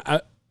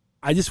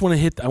 I just want to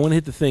hit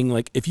the thing.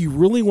 Like, if you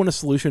really want a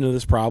solution to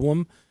this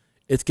problem,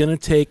 it's going to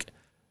take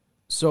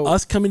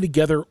us coming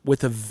together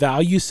with a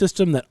value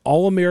system that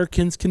all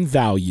Americans can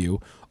value,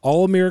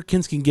 all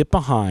Americans can get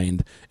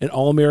behind, and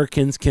all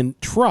Americans can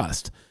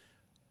trust.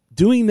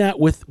 Doing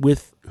that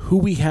with who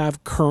we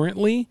have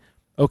currently,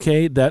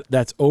 okay,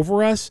 that's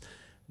over us.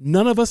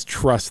 None of us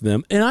trust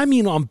them. And I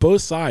mean on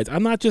both sides.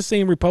 I'm not just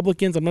saying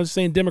Republicans. I'm not just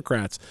saying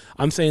Democrats.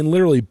 I'm saying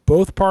literally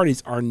both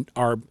parties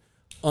are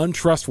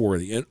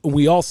untrustworthy. And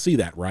we all see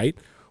that, right?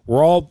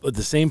 We're all at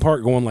the same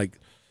part going like,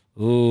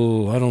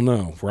 oh, I don't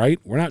know, right?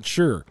 We're not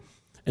sure.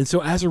 And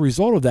so as a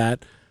result of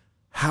that,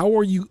 how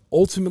are you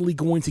ultimately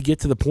going to get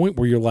to the point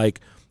where you're like,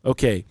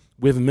 okay,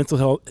 we have a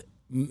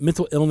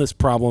mental illness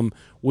problem,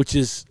 which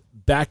is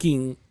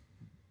backing,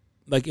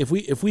 like if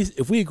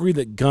we agree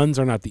that guns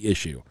are not the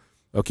issue,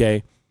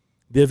 okay,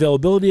 the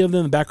availability of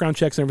them, the background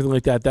checks and everything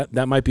like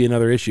that might be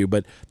another issue,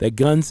 but that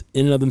guns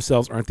in and of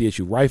themselves aren't the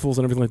issue. Rifles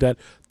and everything like that,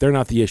 they're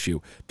not the issue.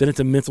 Then it's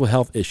a mental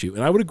health issue.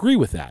 And I would agree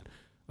with that.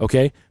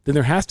 Okay. Then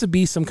there has to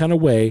be some kind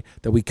of way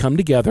that we come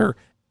together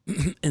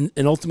and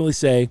ultimately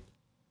say,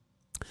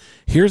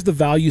 here's the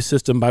value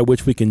system by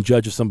which we can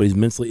judge if somebody's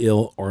mentally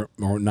ill or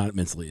not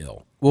mentally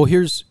ill. Well,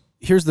 here's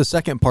the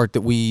second part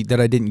that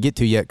I didn't get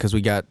to yet because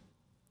we got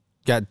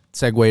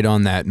segued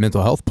on that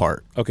mental health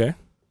part. Okay.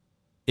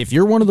 If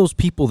you're one of those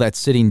people that's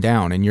sitting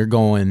down and you're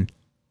going,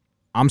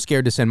 I'm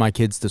scared to send my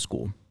kids to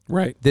school.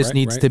 Right. This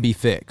needs to be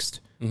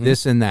fixed. Mm-hmm.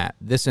 This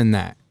and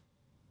that.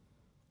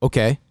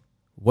 Okay.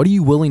 What are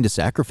you willing to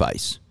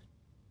sacrifice?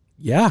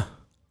 Yeah.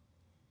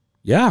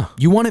 Yeah.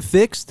 You want it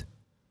fixed?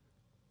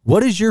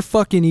 What is your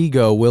fucking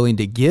ego willing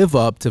to give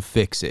up to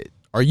fix it?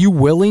 Are you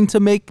willing to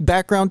make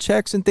background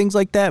checks and things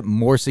like that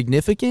more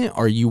significant?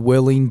 Are you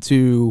willing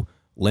to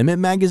limit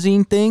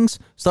magazine things?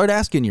 Start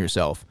asking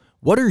yourself,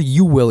 what are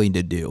you willing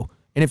to do?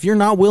 And if you're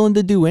not willing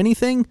to do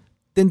anything,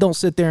 then don't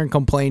sit there and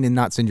complain and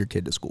not send your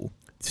kid to school.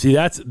 See,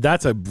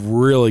 that's a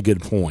really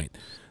good point.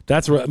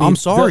 That's what I mean, I'm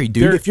sorry,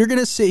 dude. If you're going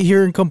to sit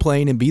here and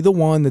complain and be the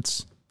one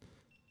that's...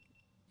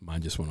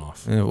 Mine just went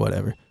off.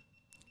 Whatever.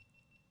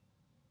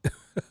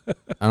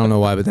 I don't know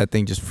why, but that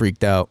thing just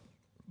freaked out.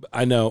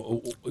 I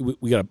know.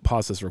 We got to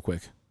pause this real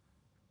quick.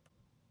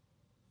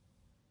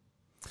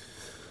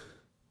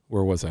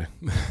 Where was I?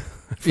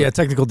 Yeah,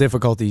 technical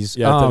difficulties.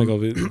 Yeah,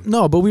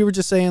 no, but we were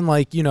just saying,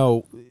 like,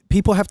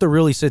 people have to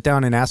really sit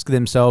down and ask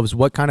themselves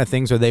what kind of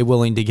things are they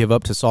willing to give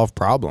up to solve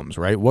problems,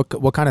 right?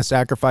 What kind of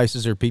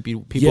sacrifices are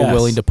people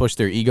willing to push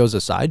their egos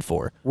aside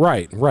for?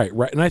 Right.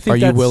 And I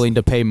think you willing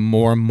to pay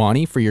more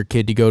money for your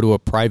kid to go to a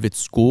private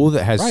school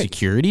that has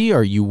security?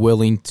 Are you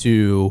willing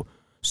to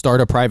start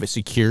a private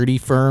security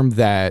firm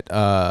that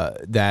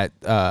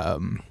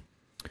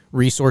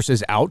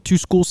resources out to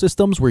school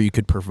systems where you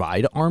could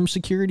provide armed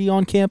security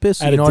on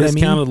campus at a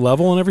discounted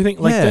level and everything?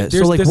 Like,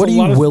 so what are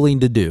you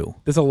willing to do?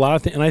 There's a lot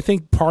of things, and I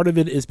think part of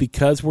it is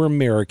because we're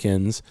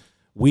Americans.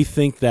 We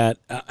think that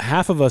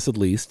half of us, at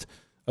least,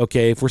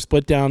 okay, if we're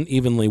split down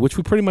evenly, which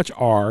we pretty much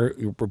are,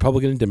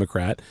 Republican and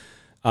Democrat.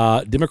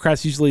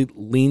 Democrats usually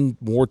lean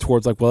more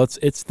towards like, well,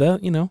 it's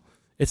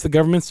the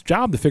government's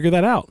job to figure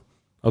that out.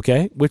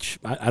 Okay, which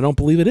I don't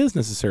believe it is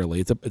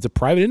necessarily. It's a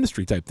private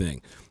industry type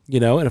thing,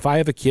 And if I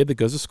have a kid that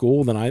goes to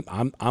school, then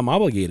I'm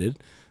obligated,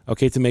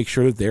 okay, to make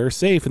sure that they're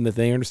safe and that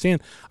they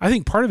understand. I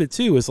think part of it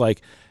too is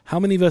like how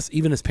many of us,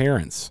 even as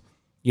parents,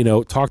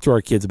 talk to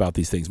our kids about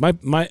these things.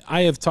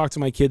 I have talked to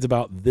my kids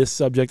about this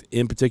subject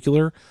in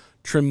particular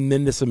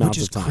tremendous amounts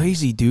of time. Which is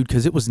crazy, dude,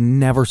 because it was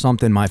never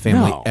something my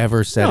family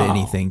ever said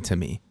anything to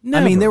me.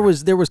 Never. I mean, there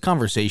was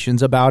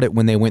conversations about it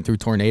when they went through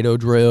tornado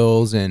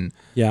drills and,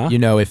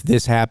 if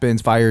this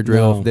happens, fire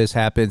drill, if this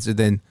happens. And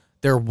then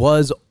there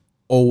was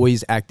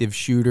always active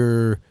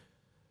shooter.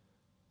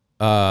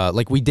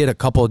 Like we did a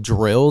couple of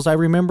drills, I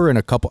remember,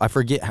 and I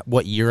forget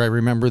what year I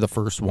remember the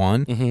first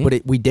one,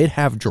 but we did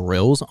have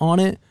drills on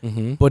it,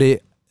 but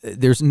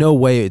there's no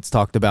way it's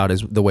talked about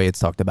as the way it's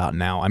talked about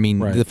now. I mean,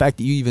 the fact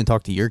that you even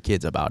talk to your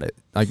kids about it,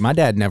 like my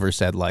dad never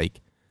said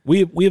like. We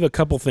have a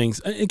couple things,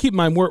 and keep in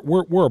mind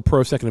we're a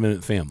pro Second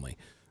Amendment family,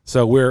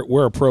 so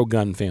we're a pro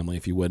gun family,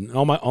 if you would. And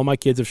all my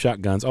kids have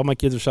shot guns. All my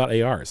kids have shot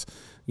ARs.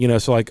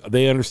 So like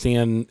they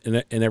understand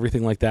and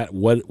everything like that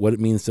what it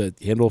means to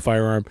handle a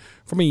firearm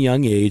from a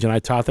young age, and I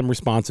taught them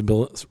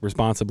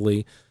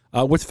responsibly.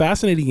 What's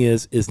fascinating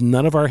is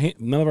none of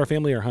our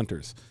family are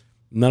hunters.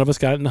 None of us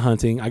got into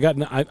hunting. I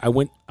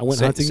went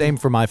hunting. Same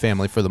for my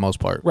family for the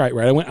most part. Right.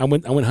 I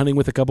went hunting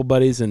with a couple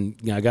buddies, and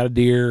I got a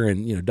deer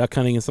and duck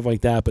hunting and stuff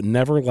like that, but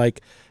never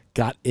like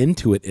got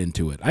into it.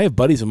 I have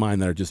buddies of mine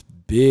that are just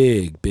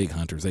big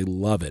hunters. They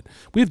love it.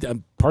 We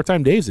have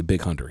part-time Dave's a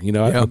big hunter.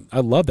 I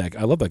love that.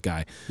 I love that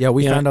guy. Yeah,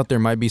 we found out there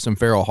might be some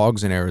feral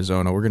hogs in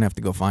Arizona. We're gonna have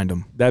to go find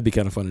them. That'd be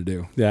kind of fun to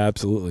do. Yeah,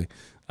 absolutely.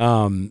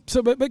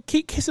 But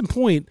case in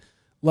point,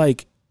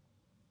 like.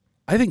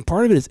 I think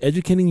part of it is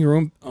educating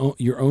your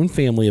own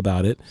family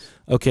about it.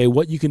 Okay,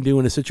 what you can do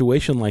in a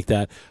situation like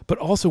that, but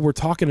also we're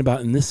talking about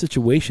in this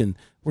situation,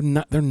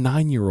 they're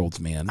 9-year-olds,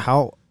 man.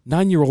 How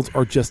 9-year-olds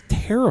are just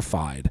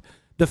terrified.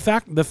 The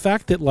fact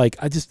that like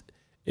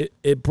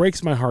it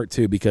breaks my heart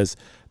too, because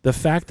the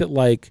fact that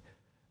like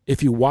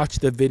if you watch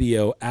the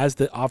video as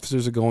the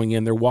officers are going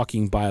in, they're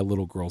walking by a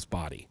little girl's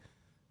body.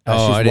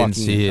 I didn't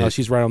see it.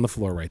 She's right on the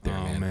floor right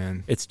there,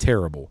 man. It's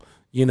terrible.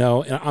 And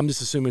I'm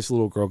just assuming it's a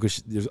little girl because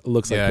it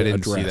looks like I a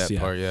didn't dress. See that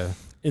part, yeah.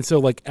 And so,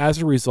 like,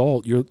 as a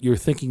result, you're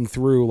thinking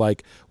through,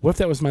 like, what if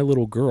that was my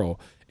little girl?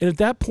 And at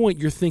that point,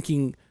 you're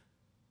thinking,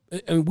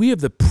 I mean, we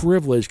have the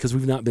privilege because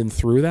we've not been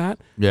through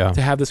that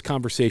to have this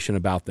conversation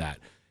about that.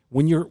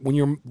 When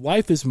your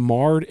life is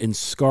marred and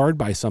scarred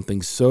by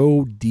something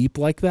so deep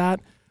like that,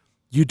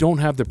 you don't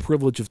have the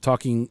privilege of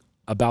talking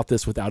about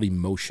this without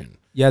emotion.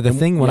 Yeah, the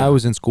thing when I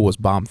was in school was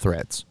bomb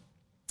threats.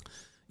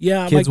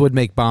 Yeah, kids would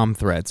make bomb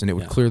threats, and it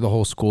would clear the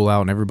whole school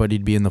out, and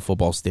everybody'd be in the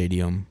football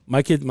stadium.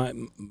 My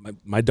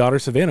daughter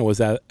Savannah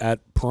was at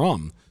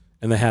prom,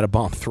 and they had a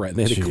bomb threat. And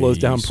they had to close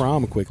down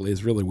prom quickly.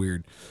 It's really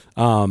weird.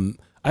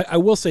 I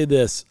will say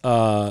this.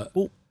 I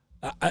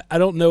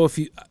don't know if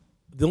you.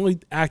 The only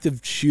active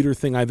shooter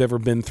thing I've ever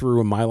been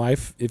through in my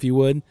life, if you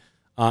would,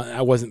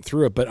 I wasn't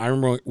through it, but I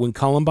remember when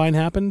Columbine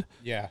happened.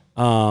 Yeah.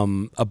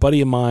 A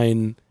buddy of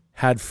mine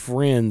had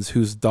friends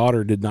whose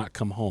daughter did not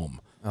come home.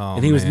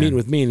 And he was meeting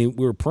with me, and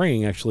we were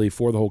praying actually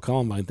for the whole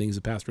Columbine thing. He's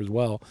a pastor as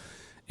well.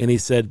 And he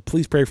said,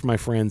 please pray for my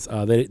friends.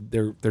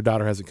 Their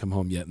daughter hasn't come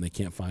home yet, and they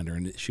can't find her.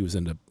 And she was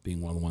ended up being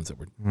one of the ones that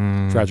were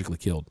tragically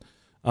killed.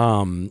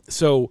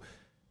 So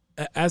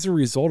as a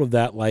result of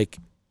that, like,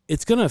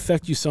 it's going to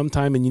affect you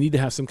sometime, and you need to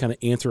have some kind of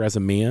answer as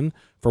a man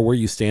for where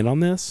you stand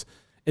on this.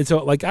 And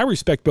so, like, I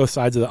respect both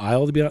sides of the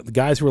aisle. To be honest, the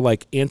guys who are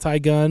like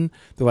anti-gun,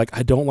 they're like,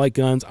 I don't like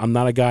guns. I'm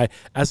not a guy.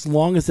 As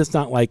long as it's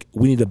not like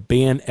we need to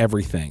ban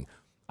everything.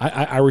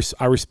 I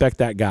respect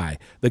that guy.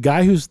 The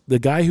guy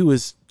who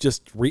is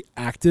just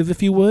reactive,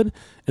 if you would,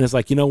 and it's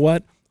like, you know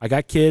what? I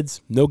got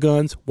kids, no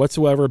guns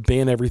whatsoever,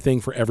 ban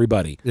everything for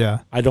everybody.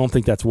 Yeah. I don't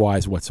think that's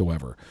wise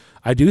whatsoever.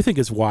 I do think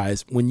it's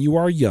wise when you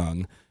are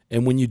young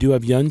and when you do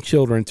have young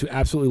children to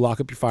absolutely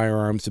lock up your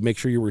firearms, to make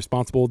sure you're a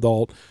responsible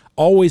adult.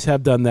 Always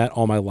have done that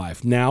all my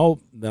life. Now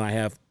that I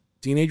have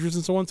teenagers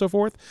and so on and so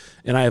forth,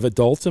 and I have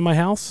adults in my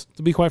house,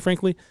 to be quite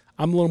frankly,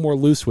 I'm a little more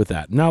loose with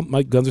that. Now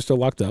my guns are still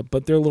locked up,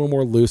 but they're a little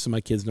more loose, and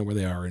my kids know where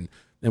they are and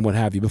what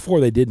have you.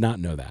 Before, they did not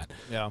know that.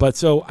 Yeah. But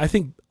so I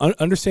think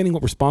understanding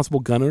what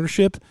responsible gun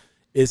ownership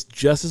is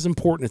just as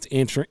important as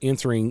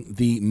answering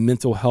the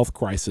mental health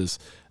crisis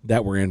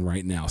that we're in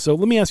right now. So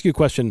let me ask you a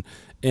question,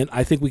 and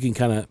I think we can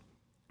kind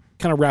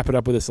of wrap it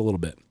up with this a little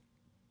bit.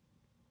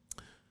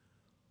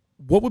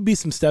 What would be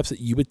some steps that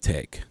you would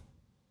take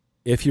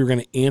if you're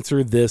going to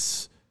answer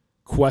this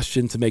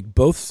question to make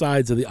both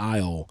sides of the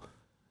aisle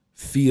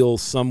feel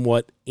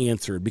somewhat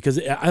answered? Because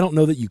I don't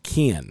know that you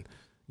can,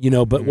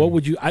 but what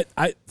would you,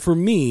 for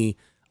me,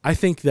 I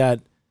think that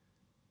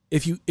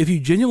if you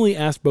genuinely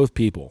ask both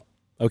people,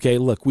 okay,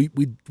 look, we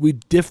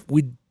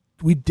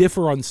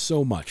differ on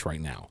so much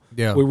right now.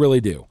 Yeah. We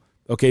really do.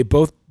 Okay.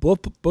 Both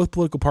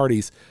political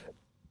parties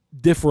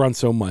differ on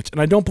so much.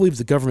 And I don't believe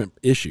it's a government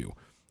issue.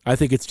 I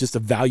think it's just a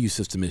value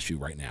system issue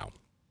right now.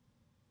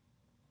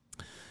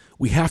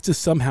 We have to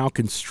somehow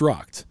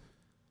construct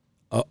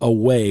a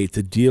way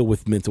to deal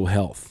with mental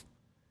health.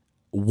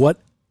 What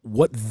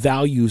what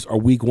values are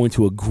we going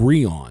to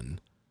agree on,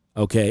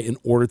 okay, in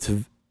order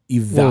to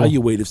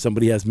evaluate if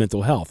somebody has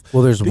mental health?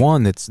 Well, there's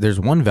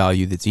one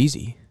value that's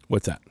easy.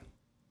 What's that?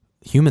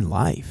 Human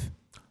life.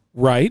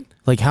 Right.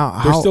 Like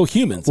they're still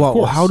humans. Well, of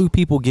course. how do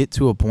people get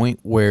to a point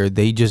where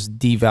they just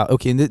devalue?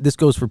 Okay, and this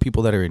goes for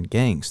people that are in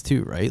gangs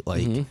too, right?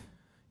 Like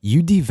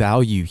you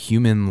devalue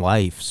human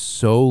life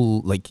so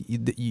like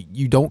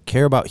you don't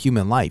care about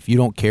human life. You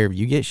don't care if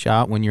you get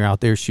shot when you're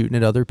out there shooting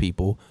at other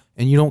people,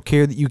 and you don't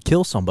care that you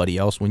kill somebody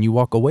else when you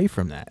walk away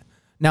from that.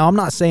 Now, I'm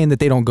not saying that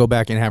they don't go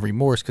back and have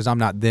remorse because I'm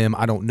not them.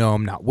 I don't know.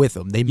 I'm not with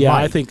them. They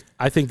might.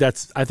 I think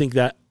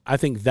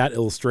that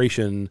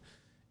illustration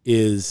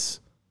is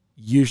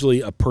usually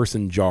a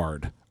person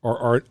jarred,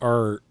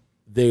 or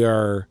they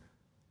are.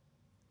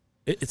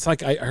 It's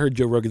like I heard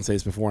Joe Rogan say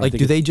this before. Like,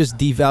 do they just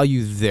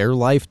devalue their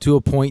life to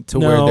a point to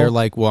where they're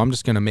like, well, I'm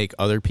just going to make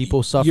other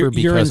people suffer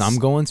because I'm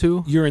going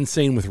to? You're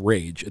insane with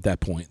rage at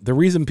that point. The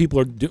reason people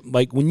are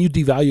like, when you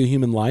devalue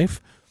human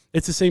life,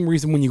 it's the same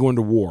reason when you go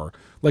into war.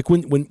 Like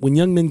when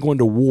young men go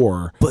into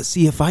war. But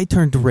see, if I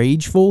turned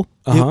rageful,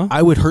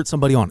 I would hurt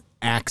somebody on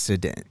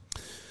accident.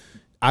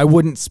 I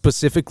wouldn't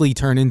specifically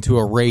turn into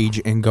a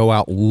rage and go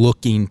out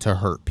looking to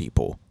hurt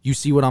people. You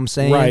see what I'm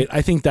saying? Right.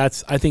 I think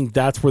that's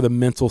where the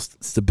mental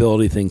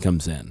stability thing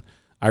comes in.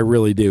 I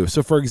really do.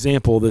 So, for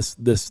example, this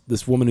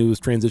woman who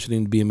was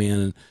transitioning to be a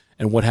man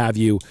and what have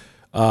you,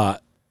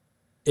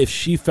 if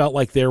she felt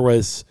like there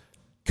was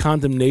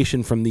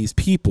condemnation from these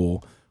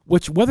people,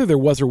 which whether there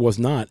was or was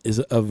not is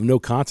of no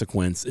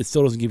consequence, it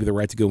still doesn't give you the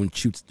right to go and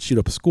shoot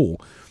up a school.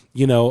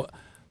 You know,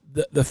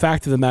 the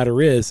fact of the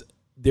matter is,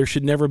 there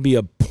should never be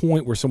a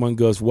point where someone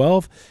goes,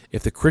 well,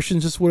 if the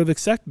Christians just would have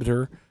accepted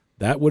her,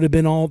 that would have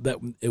been all that.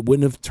 It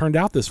wouldn't have turned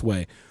out this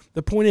way.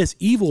 The point is,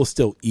 evil is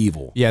still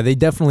evil. Yeah, they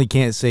definitely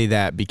can't say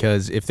that,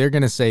 because if they're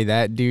going to say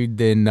that, dude,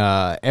 then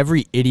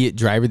every idiot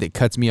driver that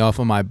cuts me off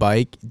on my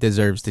bike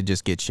deserves to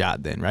just get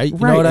shot then, right? You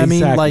know what I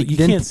mean? Like, you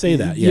can't say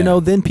that. Yeah. You know,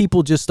 then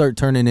people just start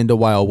turning into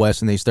Wild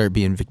West and they start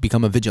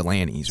become a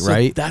vigilantes,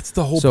 right? That's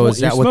the whole point. So is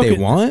that what they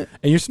want?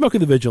 And you're smoking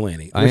the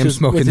vigilante. I am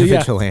smoking the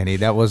vigilante.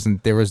 There was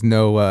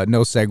no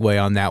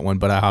segue on that one,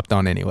 but I hopped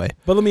on anyway.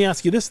 But let me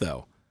ask you this,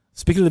 though.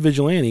 Speaking of the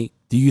vigilante,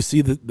 do you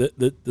see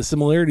the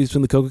similarities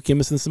between the cocoa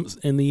chemist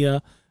and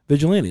the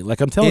vigilante?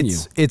 Like I'm telling you.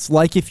 It's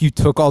like if you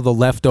took all the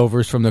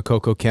leftovers from the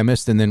cocoa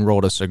chemist and then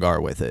rolled a cigar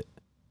with it.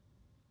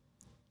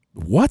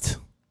 What?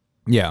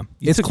 Yeah.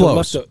 It's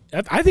close.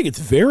 I think it's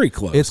very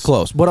close. It's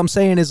close. What I'm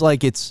saying is,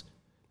 like, it's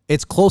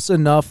close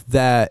enough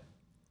that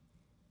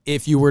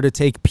if you were to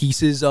take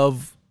pieces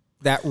of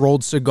that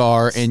rolled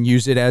cigar and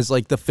use it as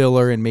like the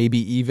filler and maybe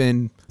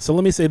even. So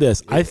let me say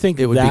this. I think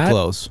it would be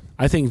close.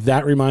 I think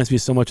that reminds me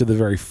so much of the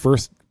very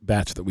first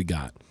batch that we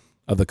got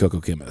of the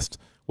Cocoa Chemist,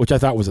 which I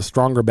thought was a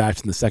stronger batch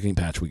than the second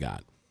batch we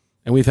got.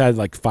 And we've had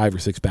like 5 or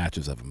 6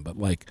 batches of them, but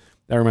like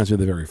that reminds me of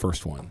the very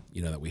first one,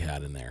 that we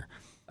had in there.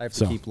 I have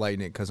to keep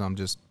lighting it because I'm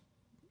just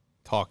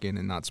talking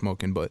and not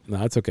smoking, but no,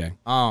 that's okay.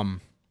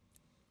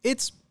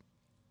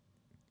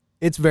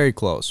 It's very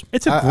close.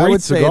 It's a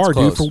great cigar,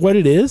 dude, for what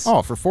it is.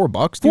 Oh, for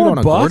 $4, dude, on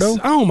a Gordo?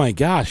 Oh my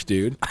gosh,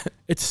 dude.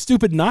 It's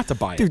stupid not to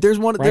buy it. Dude, there's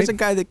a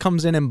guy that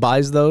comes in and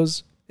buys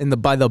those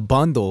by the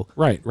bundle.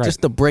 Right.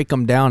 Just to break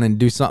them down and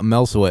do something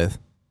else with.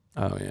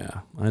 Oh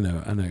yeah. I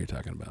know what you're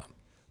talking about.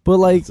 But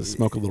like to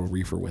smoke a little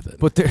reefer with it.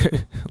 But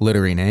they're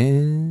littering.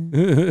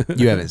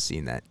 You haven't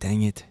seen that.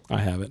 Dang it. I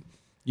haven't.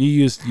 You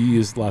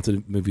used lots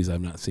of movies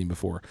I've not seen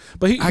before.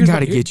 But I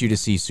got to get you to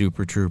see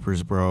Super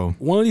Troopers, bro.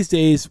 One of these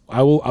days,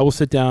 I will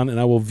sit down and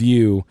I will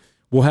view.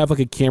 We'll have like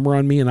a camera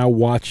on me, and I'll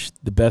watch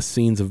the best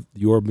scenes of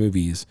your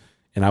movies,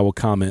 and I will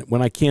comment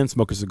when I can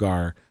smoke a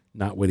cigar,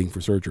 not waiting for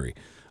surgery.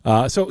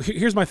 So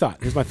here's my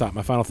thought.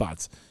 My final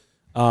thoughts.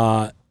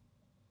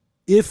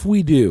 If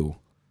we do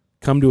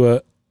come to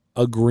a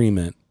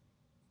agreement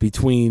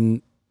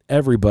between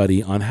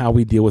everybody on how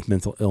we deal with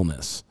mental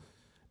illness,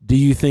 do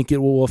you think it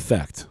will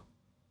affect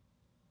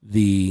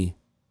the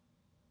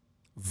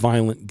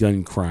violent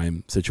gun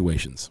crime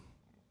situations?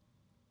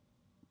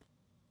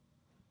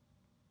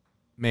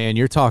 Man,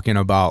 you're talking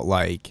about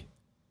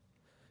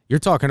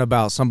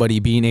somebody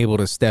being able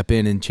to step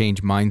in and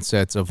change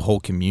mindsets of whole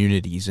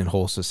communities and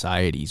whole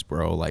societies,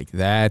 bro. Like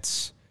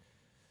that's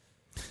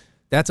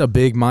a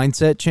big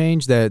mindset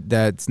change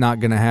that's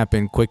not going to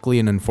happen quickly,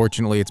 and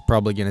unfortunately it's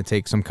probably going to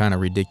take some kind of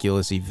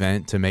ridiculous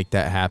event to make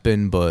that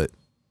happen, but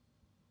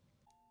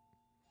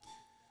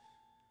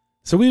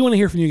so we want to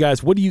hear from you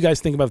guys. What do you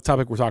guys think about the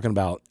topic we're talking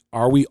about?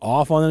 Are we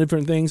off on the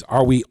different things?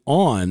 Are we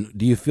on?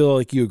 Do you feel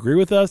like you agree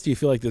with us? Do you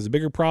feel like there's a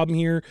bigger problem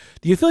here?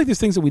 Do you feel like there's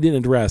things that we didn't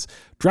address?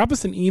 Drop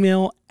us an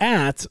email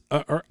at,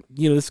 this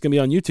is going to be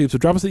on YouTube, so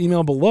drop us an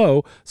email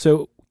below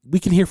so we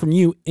can hear from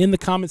you in the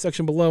comment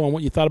section below on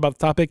what you thought about the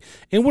topic,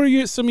 and what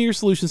are some of your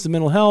solutions to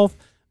mental health,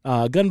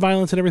 gun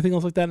violence, and everything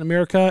else like that in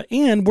America,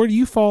 and where do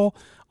you fall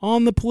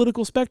on the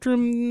political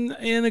spectrum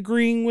and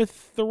agreeing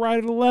with the right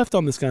or the left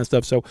on this kind of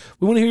stuff. So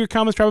we want to hear your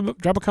comments.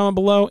 Drop a comment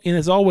below. And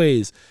as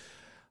always,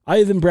 I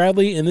have been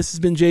Bradley, and this has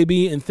been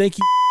JB, and thank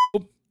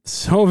you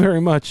so very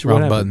much.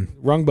 Wrong button.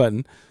 Wrong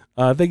button.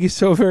 Thank you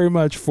so very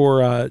much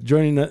for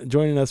joining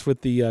us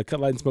with the Cut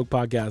Light and Smoke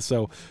podcast.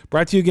 So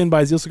brought to you again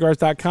by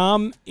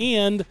ZealCigars.com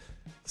and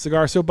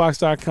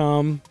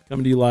CigarSoapbox.com,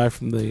 coming to you live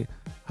from the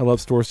Huddle Up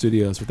Store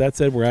Studios. With that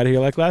said, we're out of here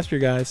like last year,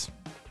 guys.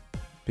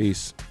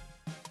 Peace.